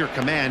 lose your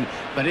command,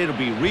 but it'll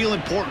be real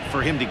important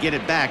for him to get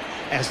it back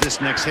as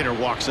this next hitter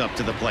walks up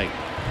to the plate.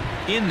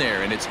 In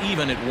there, and it's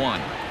even at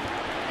 1.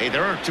 Hey,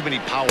 there aren't too many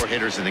power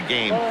hitters in the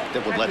game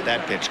that would let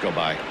that pitch go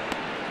by.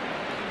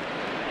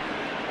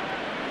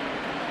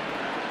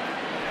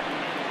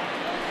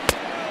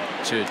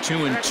 To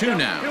 2-2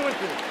 now.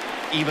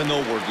 Even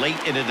though we're late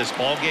into this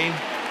ball game,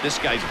 this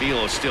guy's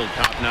velo is still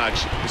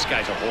top-notch. This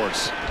guy's a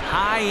horse.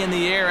 High in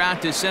the air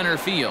out to center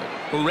field.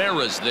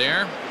 Herrera's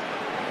there.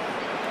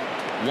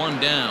 1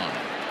 down.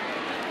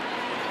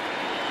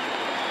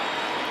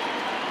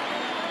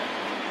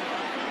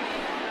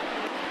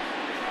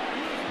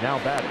 Now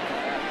batting,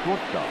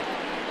 shortstop,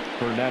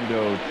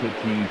 Fernando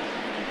Tatis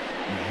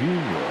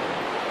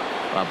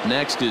Jr. Up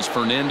next is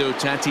Fernando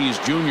Tatis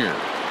Jr.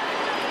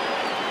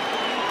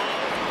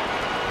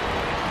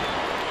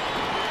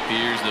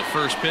 Here's the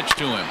first pitch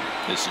to him.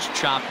 This is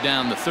chopped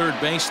down the third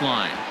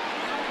baseline.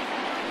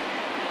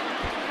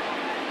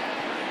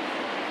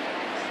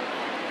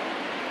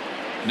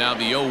 Now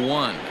the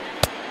 0-1.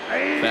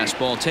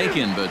 Fastball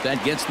taken, but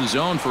that gets the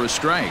zone for a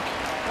strike.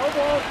 No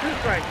ball, 2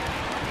 strikes.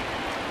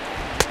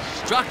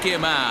 Struck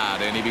him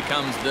out, and he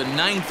becomes the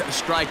 9th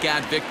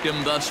strikeout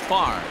victim thus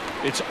far.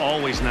 It's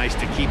always nice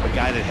to keep a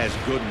guy that has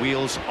good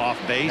wheels off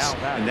base,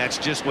 and that's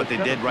just what they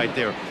did right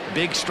there.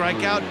 Big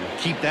strikeout,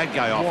 keep that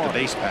guy off the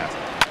base path.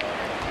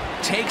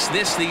 Takes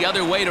this the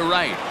other way to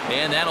right,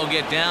 and that'll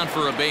get down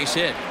for a base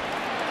hit.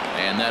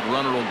 And that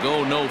runner will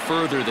go no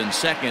further than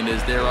second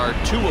as there are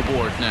 2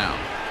 aboard now.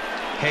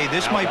 Hey,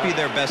 this might be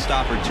their best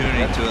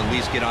opportunity to at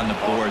least get on the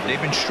board. They've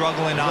been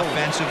struggling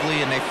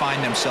offensively, and they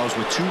find themselves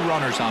with 2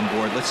 runners on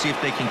board. Let's see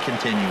if they can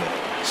continue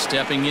it.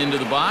 Stepping into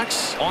the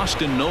box,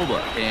 Austin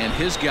Nova, and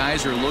his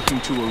guys are looking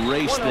to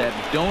erase that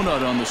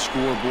donut on the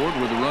scoreboard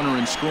with a runner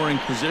in scoring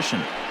position.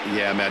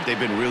 Yeah, Matt, they've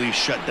been really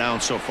shut down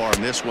so far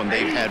in this one.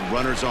 They've had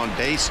runners on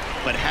base,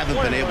 but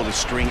haven't been able to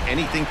string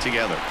anything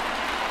together.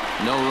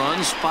 No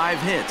runs, 5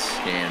 hits,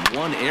 and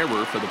 1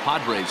 error for the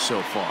Padres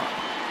so far.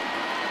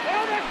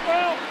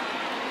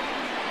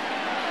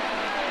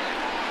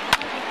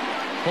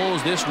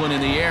 Pulls this one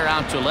in the air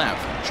out to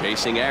left.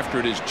 Chasing after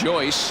it is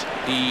Joyce.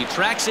 He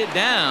tracks it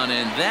down,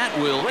 and that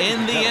will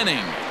end the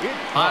inning.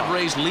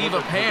 Padres leave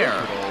a pair.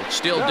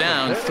 Still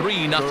down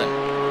 3-0.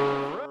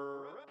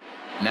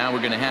 Now we're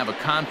going to have a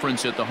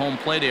conference at the home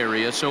plate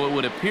area, so it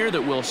would appear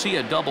that we'll see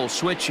a double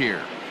switch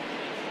here.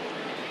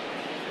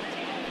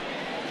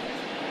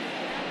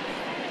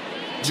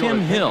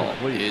 Tim Hill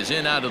is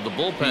in out of the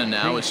bullpen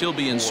now as he'll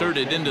be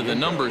inserted into the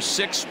number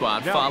 6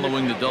 spot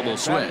following the double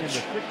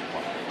switch.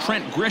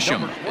 Trent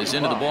Grisham is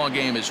into the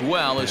ballgame as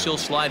well as he'll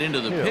slide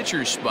into the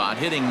pitcher's spot,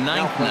 hitting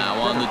 9th now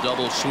on the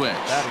double switch.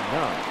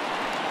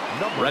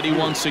 Ready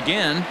once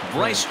again,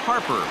 Bryce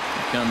Harper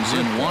comes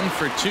in 1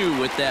 for 2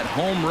 with that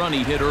home run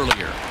he hit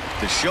earlier.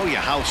 To show you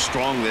how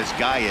strong this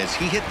guy is,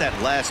 he hit that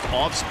last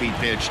off-speed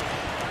pitch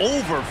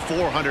over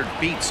 400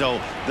 feet, so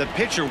the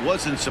pitcher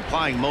wasn't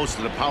supplying most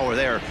of the power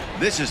there.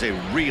 This is a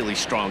really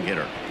strong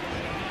hitter.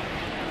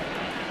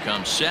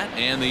 Comes set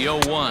and the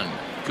 0-1.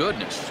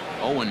 Goodness,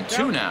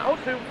 0-2 now.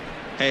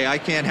 Hey, I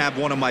can't have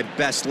one of my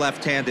best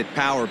left-handed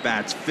power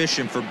bats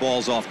fishing for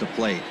balls off the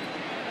plate.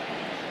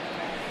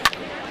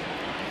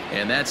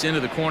 And that's into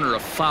the corner, a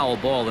foul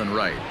ball and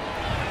right.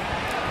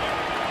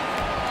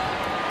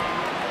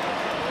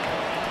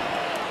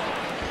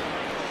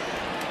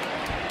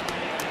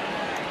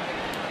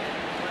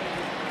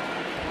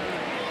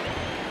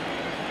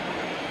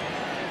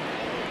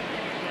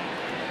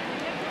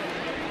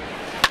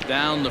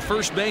 Down the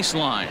first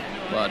baseline,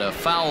 but a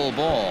foul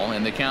ball,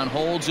 and the count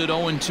holds at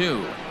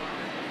 0-2.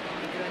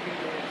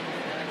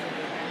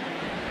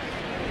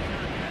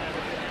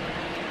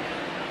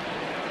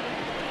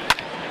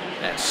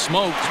 That's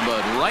smoked,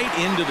 but right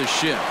into the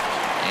shift.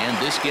 And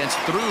this gets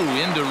through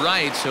into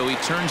right, so he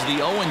turns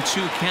the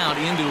 0-2 count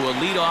into a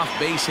leadoff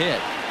base hit.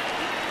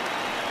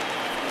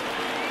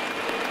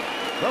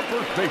 The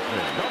first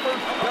baseman, number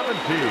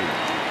 17,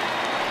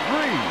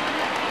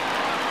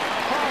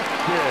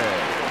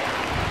 Hoskins.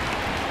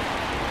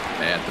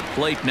 At the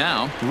plate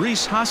now,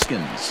 Rhys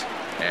Hoskins.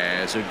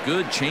 As a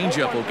good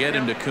changeup will get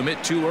him to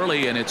commit too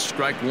early, and it's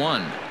strike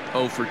 1.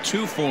 0 for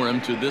 2 for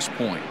him to this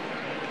point.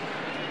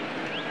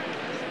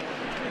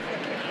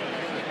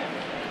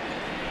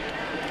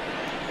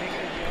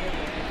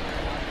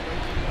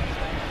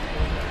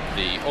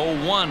 The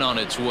 0-1 on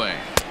its way.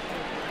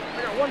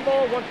 I got 1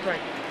 ball, 1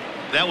 strike.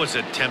 That was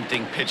a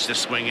tempting pitch to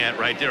swing at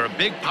right there. A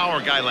big power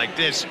guy like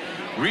this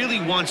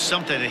really wants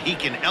something that he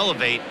can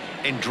elevate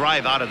and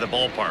drive out of the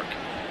ballpark.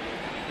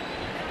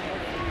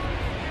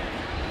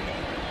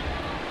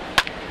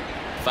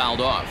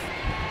 Fouled off.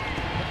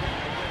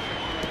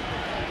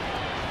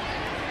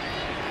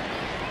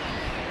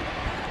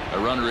 A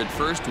runner at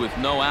first with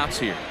no outs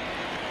here.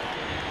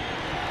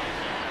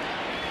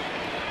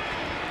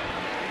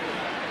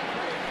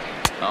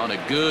 On a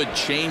good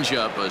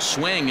changeup, a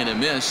swing and a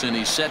miss, and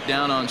he's set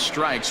down on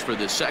strikes for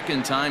the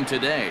 2nd time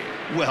today.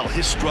 Well,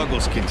 his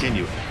struggles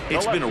continue.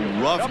 It's been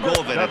a rough go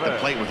of it at the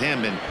plate with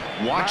him, and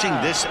watching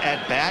this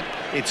at bat,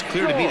 it's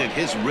clear to me that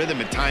his rhythm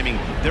and timing,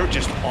 they're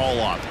just all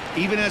off.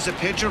 Even as a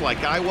pitcher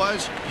like I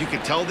was, you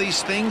can tell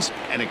these things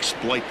and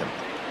exploit them.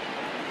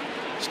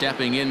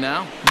 Stepping in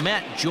now,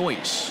 Matt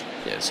Joyce,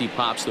 as he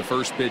pops the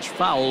first pitch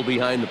foul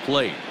behind the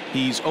plate.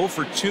 He's 0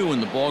 for 2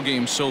 in the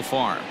ballgame so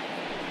far.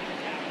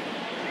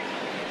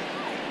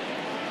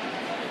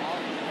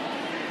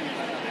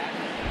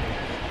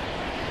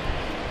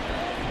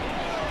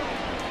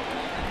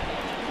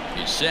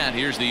 He's set.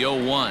 Here's the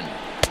 0-1.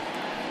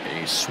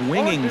 A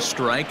swinging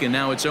strike, and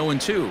now it's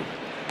 0-2.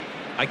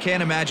 I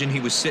can't imagine he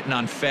was sitting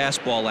on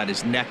fastball at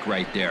his neck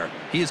right there.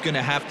 He is going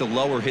to have to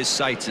lower his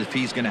sights if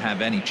he's going to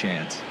have any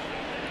chance.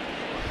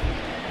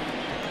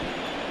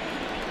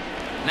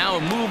 Now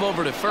a move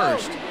over to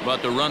first,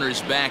 but the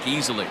runner's back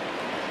easily.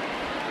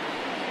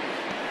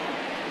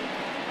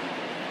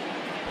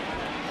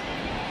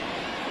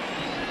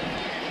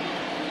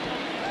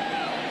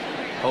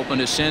 Hoping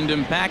to send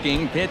him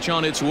packing. Pitch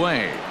on its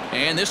way.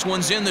 And this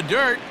one's in the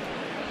dirt.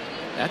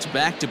 That's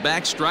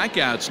back-to-back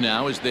strikeouts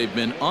now as they've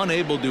been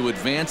unable to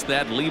advance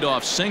that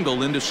leadoff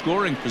single into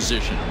scoring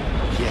position.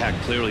 Yeah,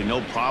 clearly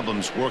no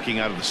problems working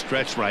out of the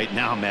stretch right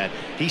now, Matt.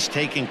 He's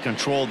taking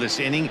control this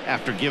inning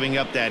after giving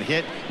up that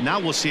hit. Now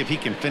we'll see if he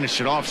can finish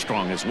it off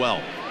strong as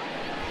well.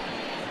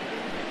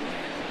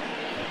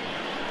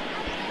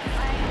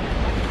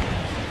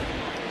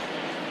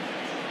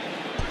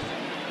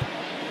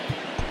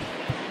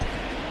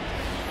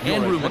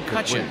 Andrew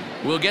McCutcheon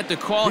will get the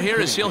call here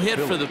as he'll hit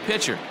for the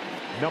pitcher.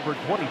 Number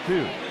 22,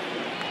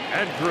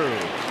 Andrew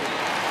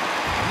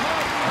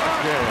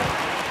McCutcheon.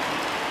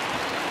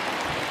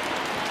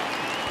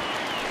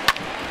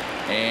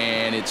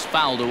 And it's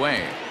fouled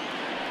away.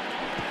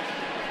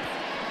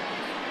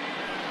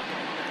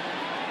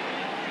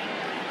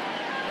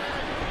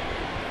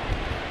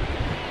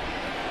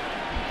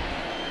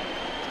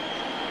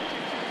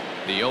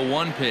 The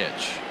 0-1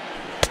 pitch.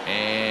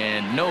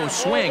 And no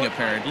swing,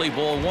 apparently.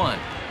 Ball 1.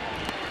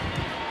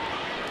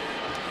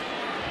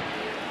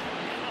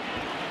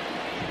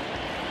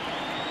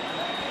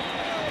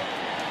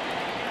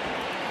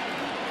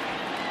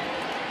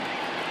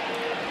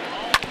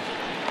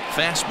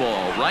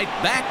 Fastball right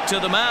back to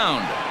the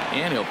mound.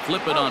 And he'll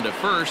flip it onto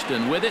first,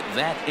 and with it,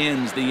 that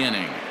ends the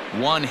inning.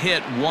 1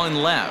 hit, 1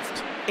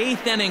 left.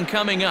 8th inning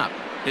coming up.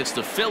 It's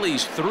the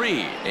Phillies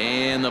 3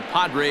 and the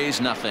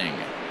Padres nothing.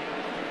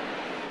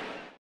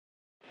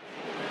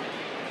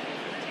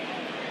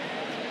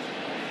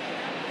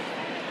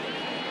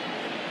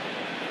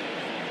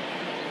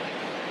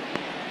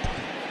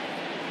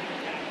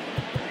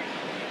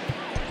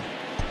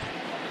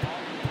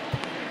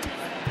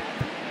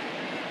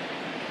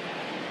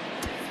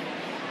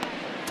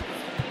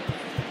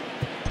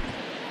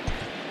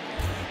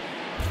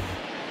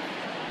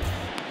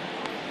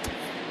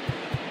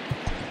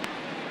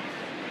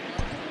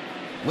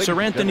 Sir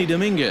Anthony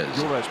Dominguez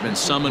has been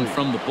summoned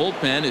from the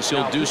bullpen as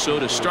he'll do so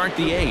to start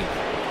the 8th.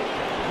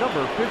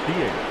 Number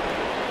 58.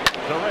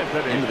 Sir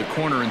Anthony. Into the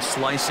corner and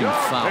slicing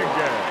foul.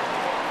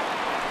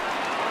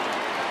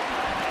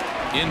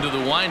 Into the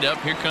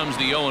windup. Here comes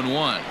the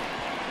 0-1.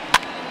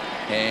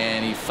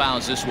 And he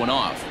fouls this one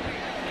off.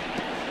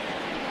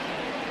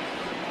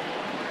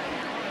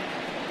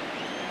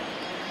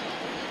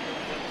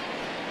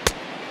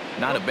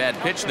 Not a bad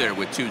pitch there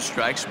with 2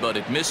 strikes, but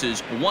it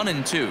misses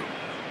 1-2.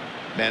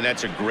 Man,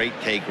 that's a great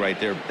take right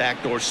there.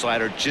 Backdoor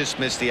slider, just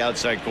missed the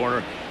outside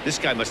corner. This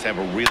guy must have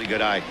a really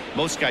good eye.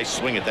 Most guys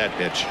swing at that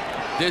pitch.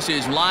 This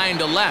is line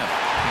to left.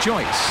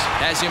 Joyce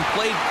has him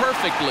played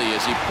perfectly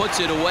as he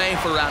puts it away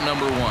for out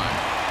number 1.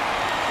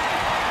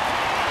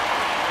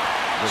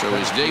 So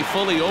his day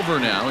fully over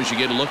now as you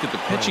get a look at the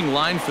pitching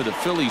line for the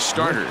Phillies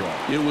starter.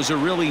 It was a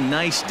really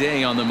nice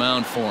day on the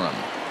mound for him.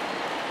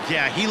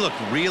 Yeah, he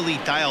looked really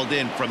dialed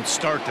in from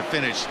start to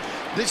finish.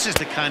 This is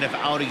the kind of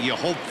outing you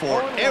hope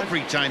for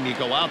every time you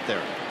go out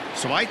there.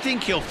 So I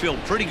think he'll feel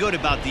pretty good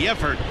about the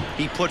effort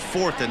he put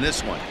forth in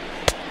this one.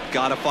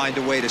 Got to find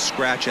a way to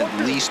scratch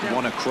at least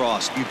 1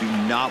 across. You do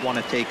not want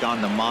to take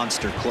on the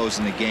monster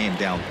closing the game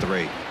down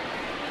 3.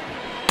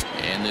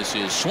 And this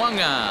is swung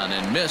on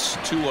and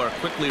missed. 2 are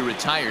quickly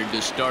retired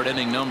to start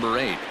inning number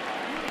 8.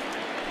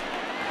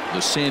 The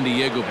San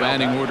Diego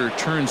batting order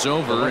turns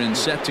over and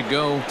set to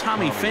go.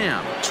 Tommy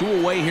Pham, 2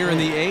 away here in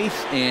the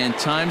 8th, and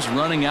time's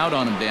running out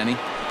on him, Danny.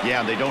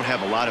 Yeah, they don't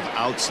have a lot of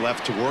outs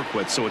left to work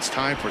with, so it's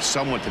time for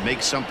someone to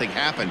make something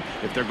happen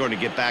if they're going to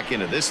get back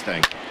into this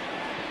thing.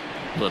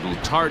 Little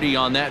tardy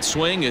on that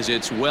swing as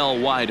it's well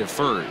wide of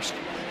first.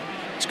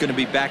 It's going to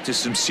be back to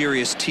some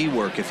serious tee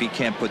work if he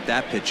can't put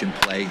that pitch in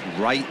play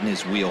right in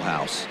his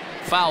wheelhouse.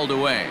 Fouled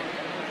away.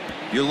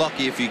 You're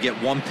lucky if you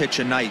get 1 pitch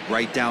a night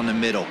right down the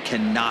middle.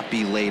 Cannot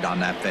be late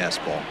on that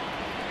fastball.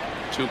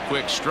 2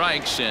 quick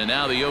strikes, and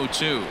now the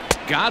 0-2.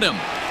 Got him.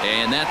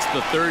 And that's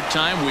the 3rd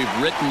time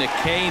we've written a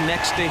K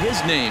next to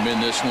his name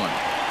in this one.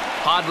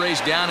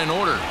 Padres down in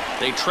order.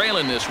 They trail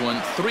in this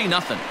one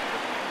 3-0.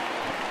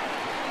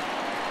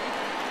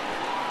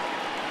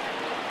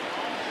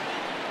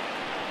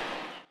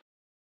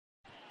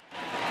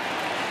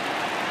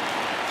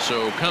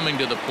 So coming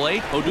to the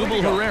plate,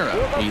 Odubel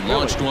Herrera. He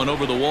launched one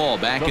over the wall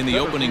back in the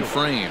opening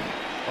frame.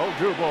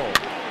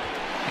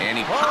 And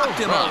he popped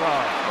him up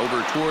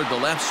over toward the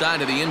left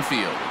side of the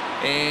infield.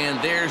 And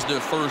there's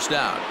the first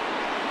out.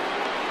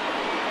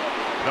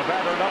 The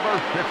batter, number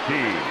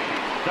 15,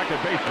 second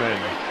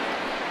baseman,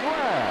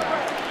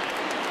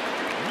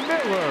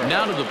 Brad Miller.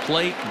 Now to the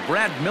plate,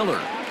 Brad Miller.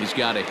 He's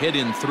got a hit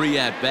in 3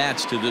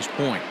 at-bats to this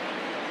point.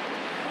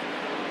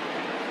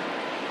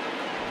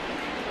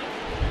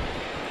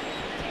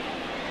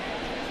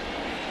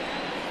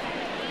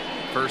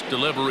 First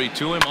delivery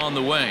to him on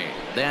the way.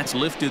 That's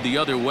lifted the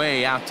other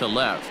way out to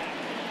left.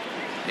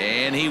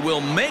 And he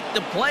will make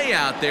the play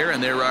out there,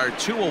 and there are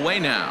 2 away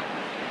now.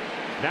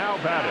 Now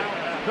batting,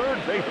 third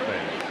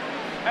baseman,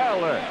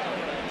 Alex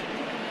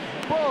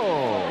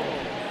Bohm.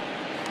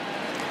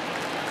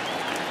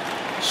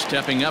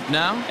 Stepping up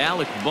now,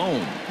 Alec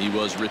Bohm. He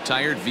was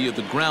retired via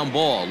the ground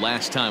ball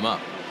last time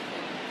up.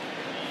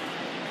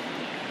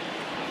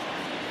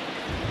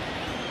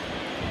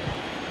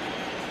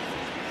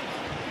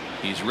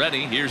 He's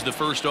ready. Here's the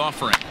first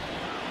offering.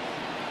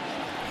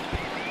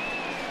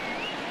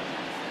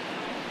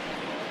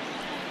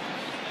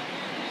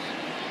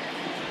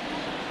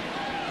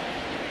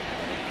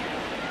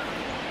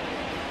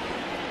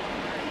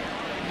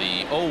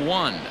 The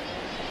 0-1.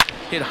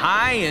 Hit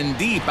high and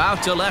deep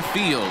out to left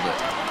field.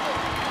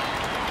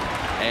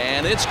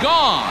 And it's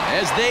gone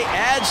as they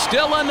add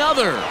still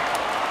another.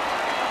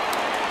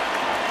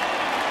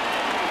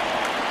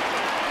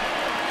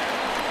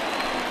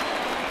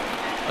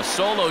 A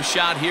solo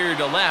shot here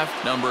to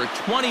left, number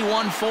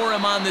 21 for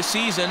him on the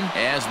season,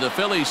 as the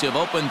Phillies have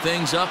opened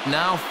things up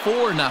now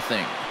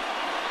 4-0.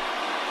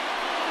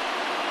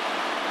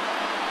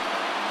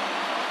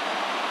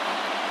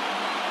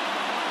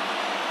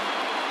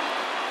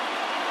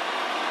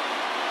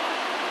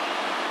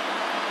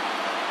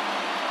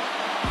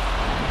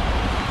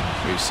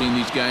 We've seen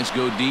these guys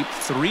go deep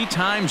 3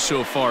 times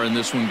so far in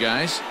this one,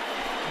 guys.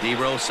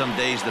 D-Row, some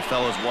days the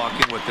fellas walk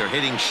in with their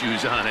hitting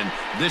shoes on, and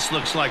this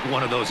looks like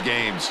one of those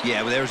games.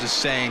 Yeah, well, there's a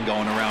saying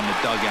going around the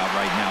dugout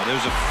right now.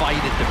 There's a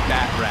fight at the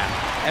bat rack.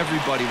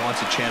 Everybody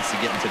wants a chance to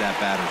get into that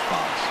batter's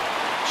box.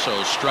 So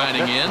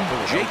striding in,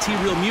 JT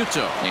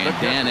Realmuto. And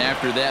Dan,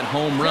 after that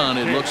home run,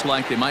 it looks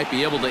like they might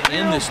be able to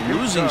end this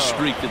losing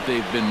streak that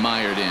they've been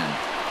mired in.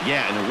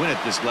 Yeah, and a win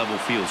at this level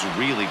feels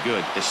really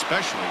good,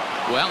 especially.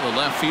 Well, the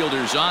left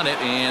fielder's on it,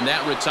 and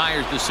that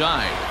retires the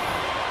side.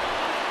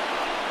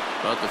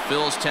 But the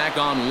Phils tack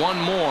on one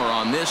more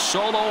on this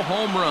solo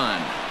home run.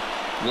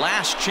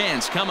 Last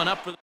chance coming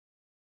up for.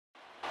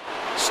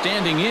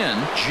 Standing in,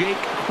 Jake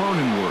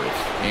Cronenworth.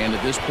 And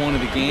at this point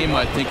of the game,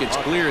 I think it's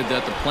clear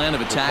that the plan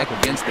of attack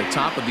against the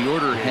top of the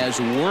order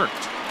has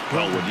worked.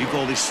 Well, when you've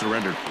only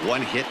surrendered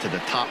 1 hit to the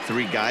top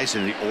 3 guys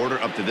in the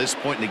order up to this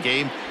point in the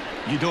game,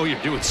 you know you're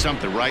doing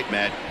something right,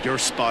 Matt. You're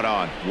spot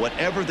on.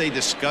 Whatever they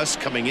discussed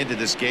coming into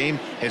this game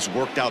has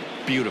worked out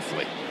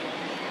beautifully.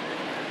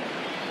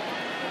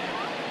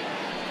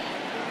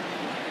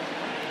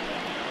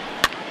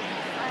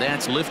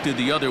 That's lifted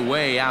the other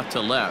way out to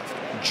left.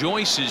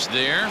 Joyce is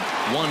there.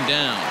 1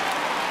 down.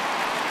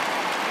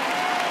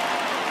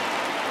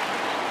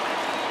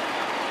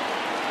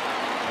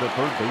 The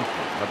third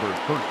baseman, number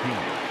 13.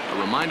 A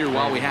reminder,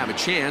 while we have a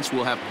chance,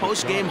 we'll have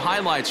post-game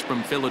highlights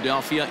from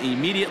Philadelphia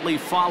immediately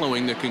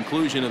following the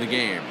conclusion of the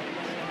game.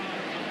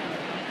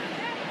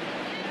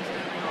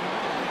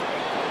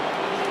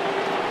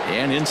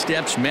 And in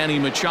steps Manny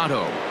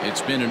Machado.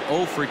 It's been an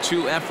 0 for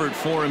 2 effort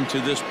for him to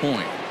this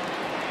point.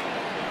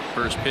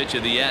 First pitch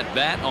of the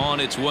at-bat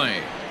on its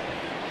way.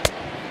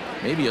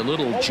 Maybe a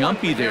little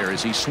jumpy there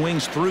as he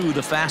swings through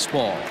the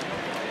fastball.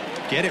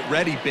 Get it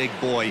ready, big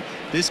boy.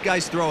 This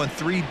guy's throwing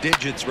 3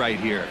 digits right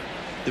here.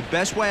 The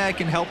best way I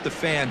can help the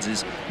fans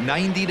is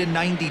 90 to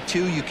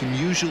 92, you can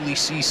usually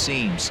see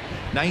seams.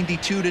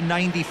 92 to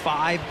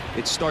 95,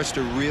 it starts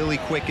to really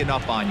quicken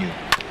up on you.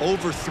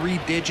 Over 3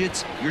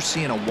 digits, you're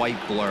seeing a white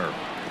blur.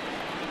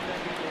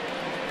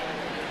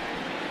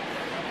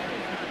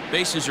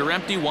 Bases are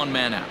empty, 1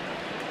 man out.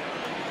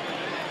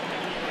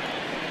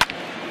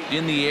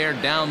 In the air,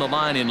 down the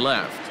line in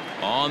left.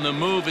 On the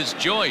move is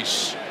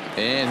Joyce.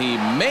 And he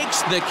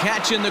makes the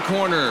catch in the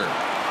corner.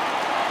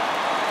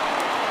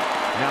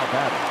 Now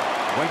batting,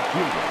 right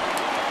fielder,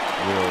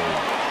 Will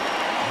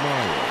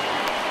Myers.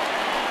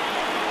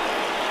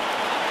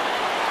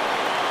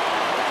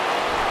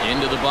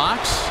 Into the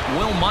box,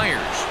 Will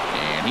Myers.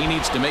 And he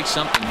needs to make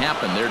something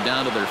happen. They're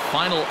down to their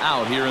final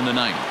out here in the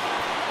 9th.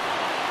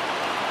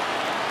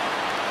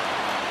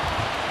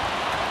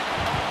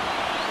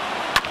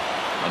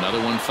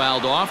 Another one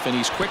fouled off, and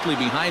he's quickly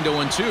behind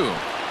 0-2.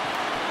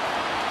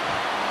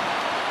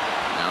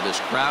 Now this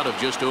crowd of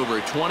just over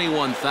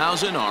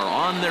 21,000 are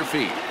on their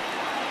feet.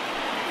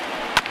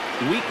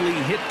 Weekly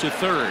hit to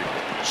third.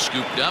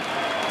 Scooped up.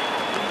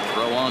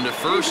 Throw on to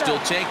first. He'll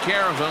take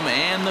care of him,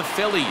 and the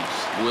Phillies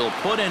will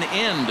put an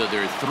end to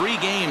their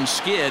 3-game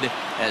skid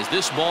as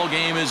this ball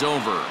game is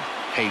over.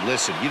 Hey,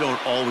 listen, you don't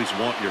always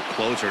want your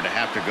closer to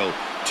have to go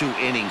 2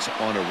 innings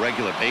on a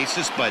regular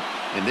basis, but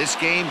in this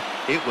game,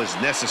 it was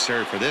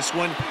necessary for this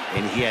one,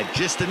 and he had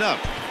just enough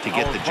to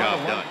get the job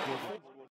done.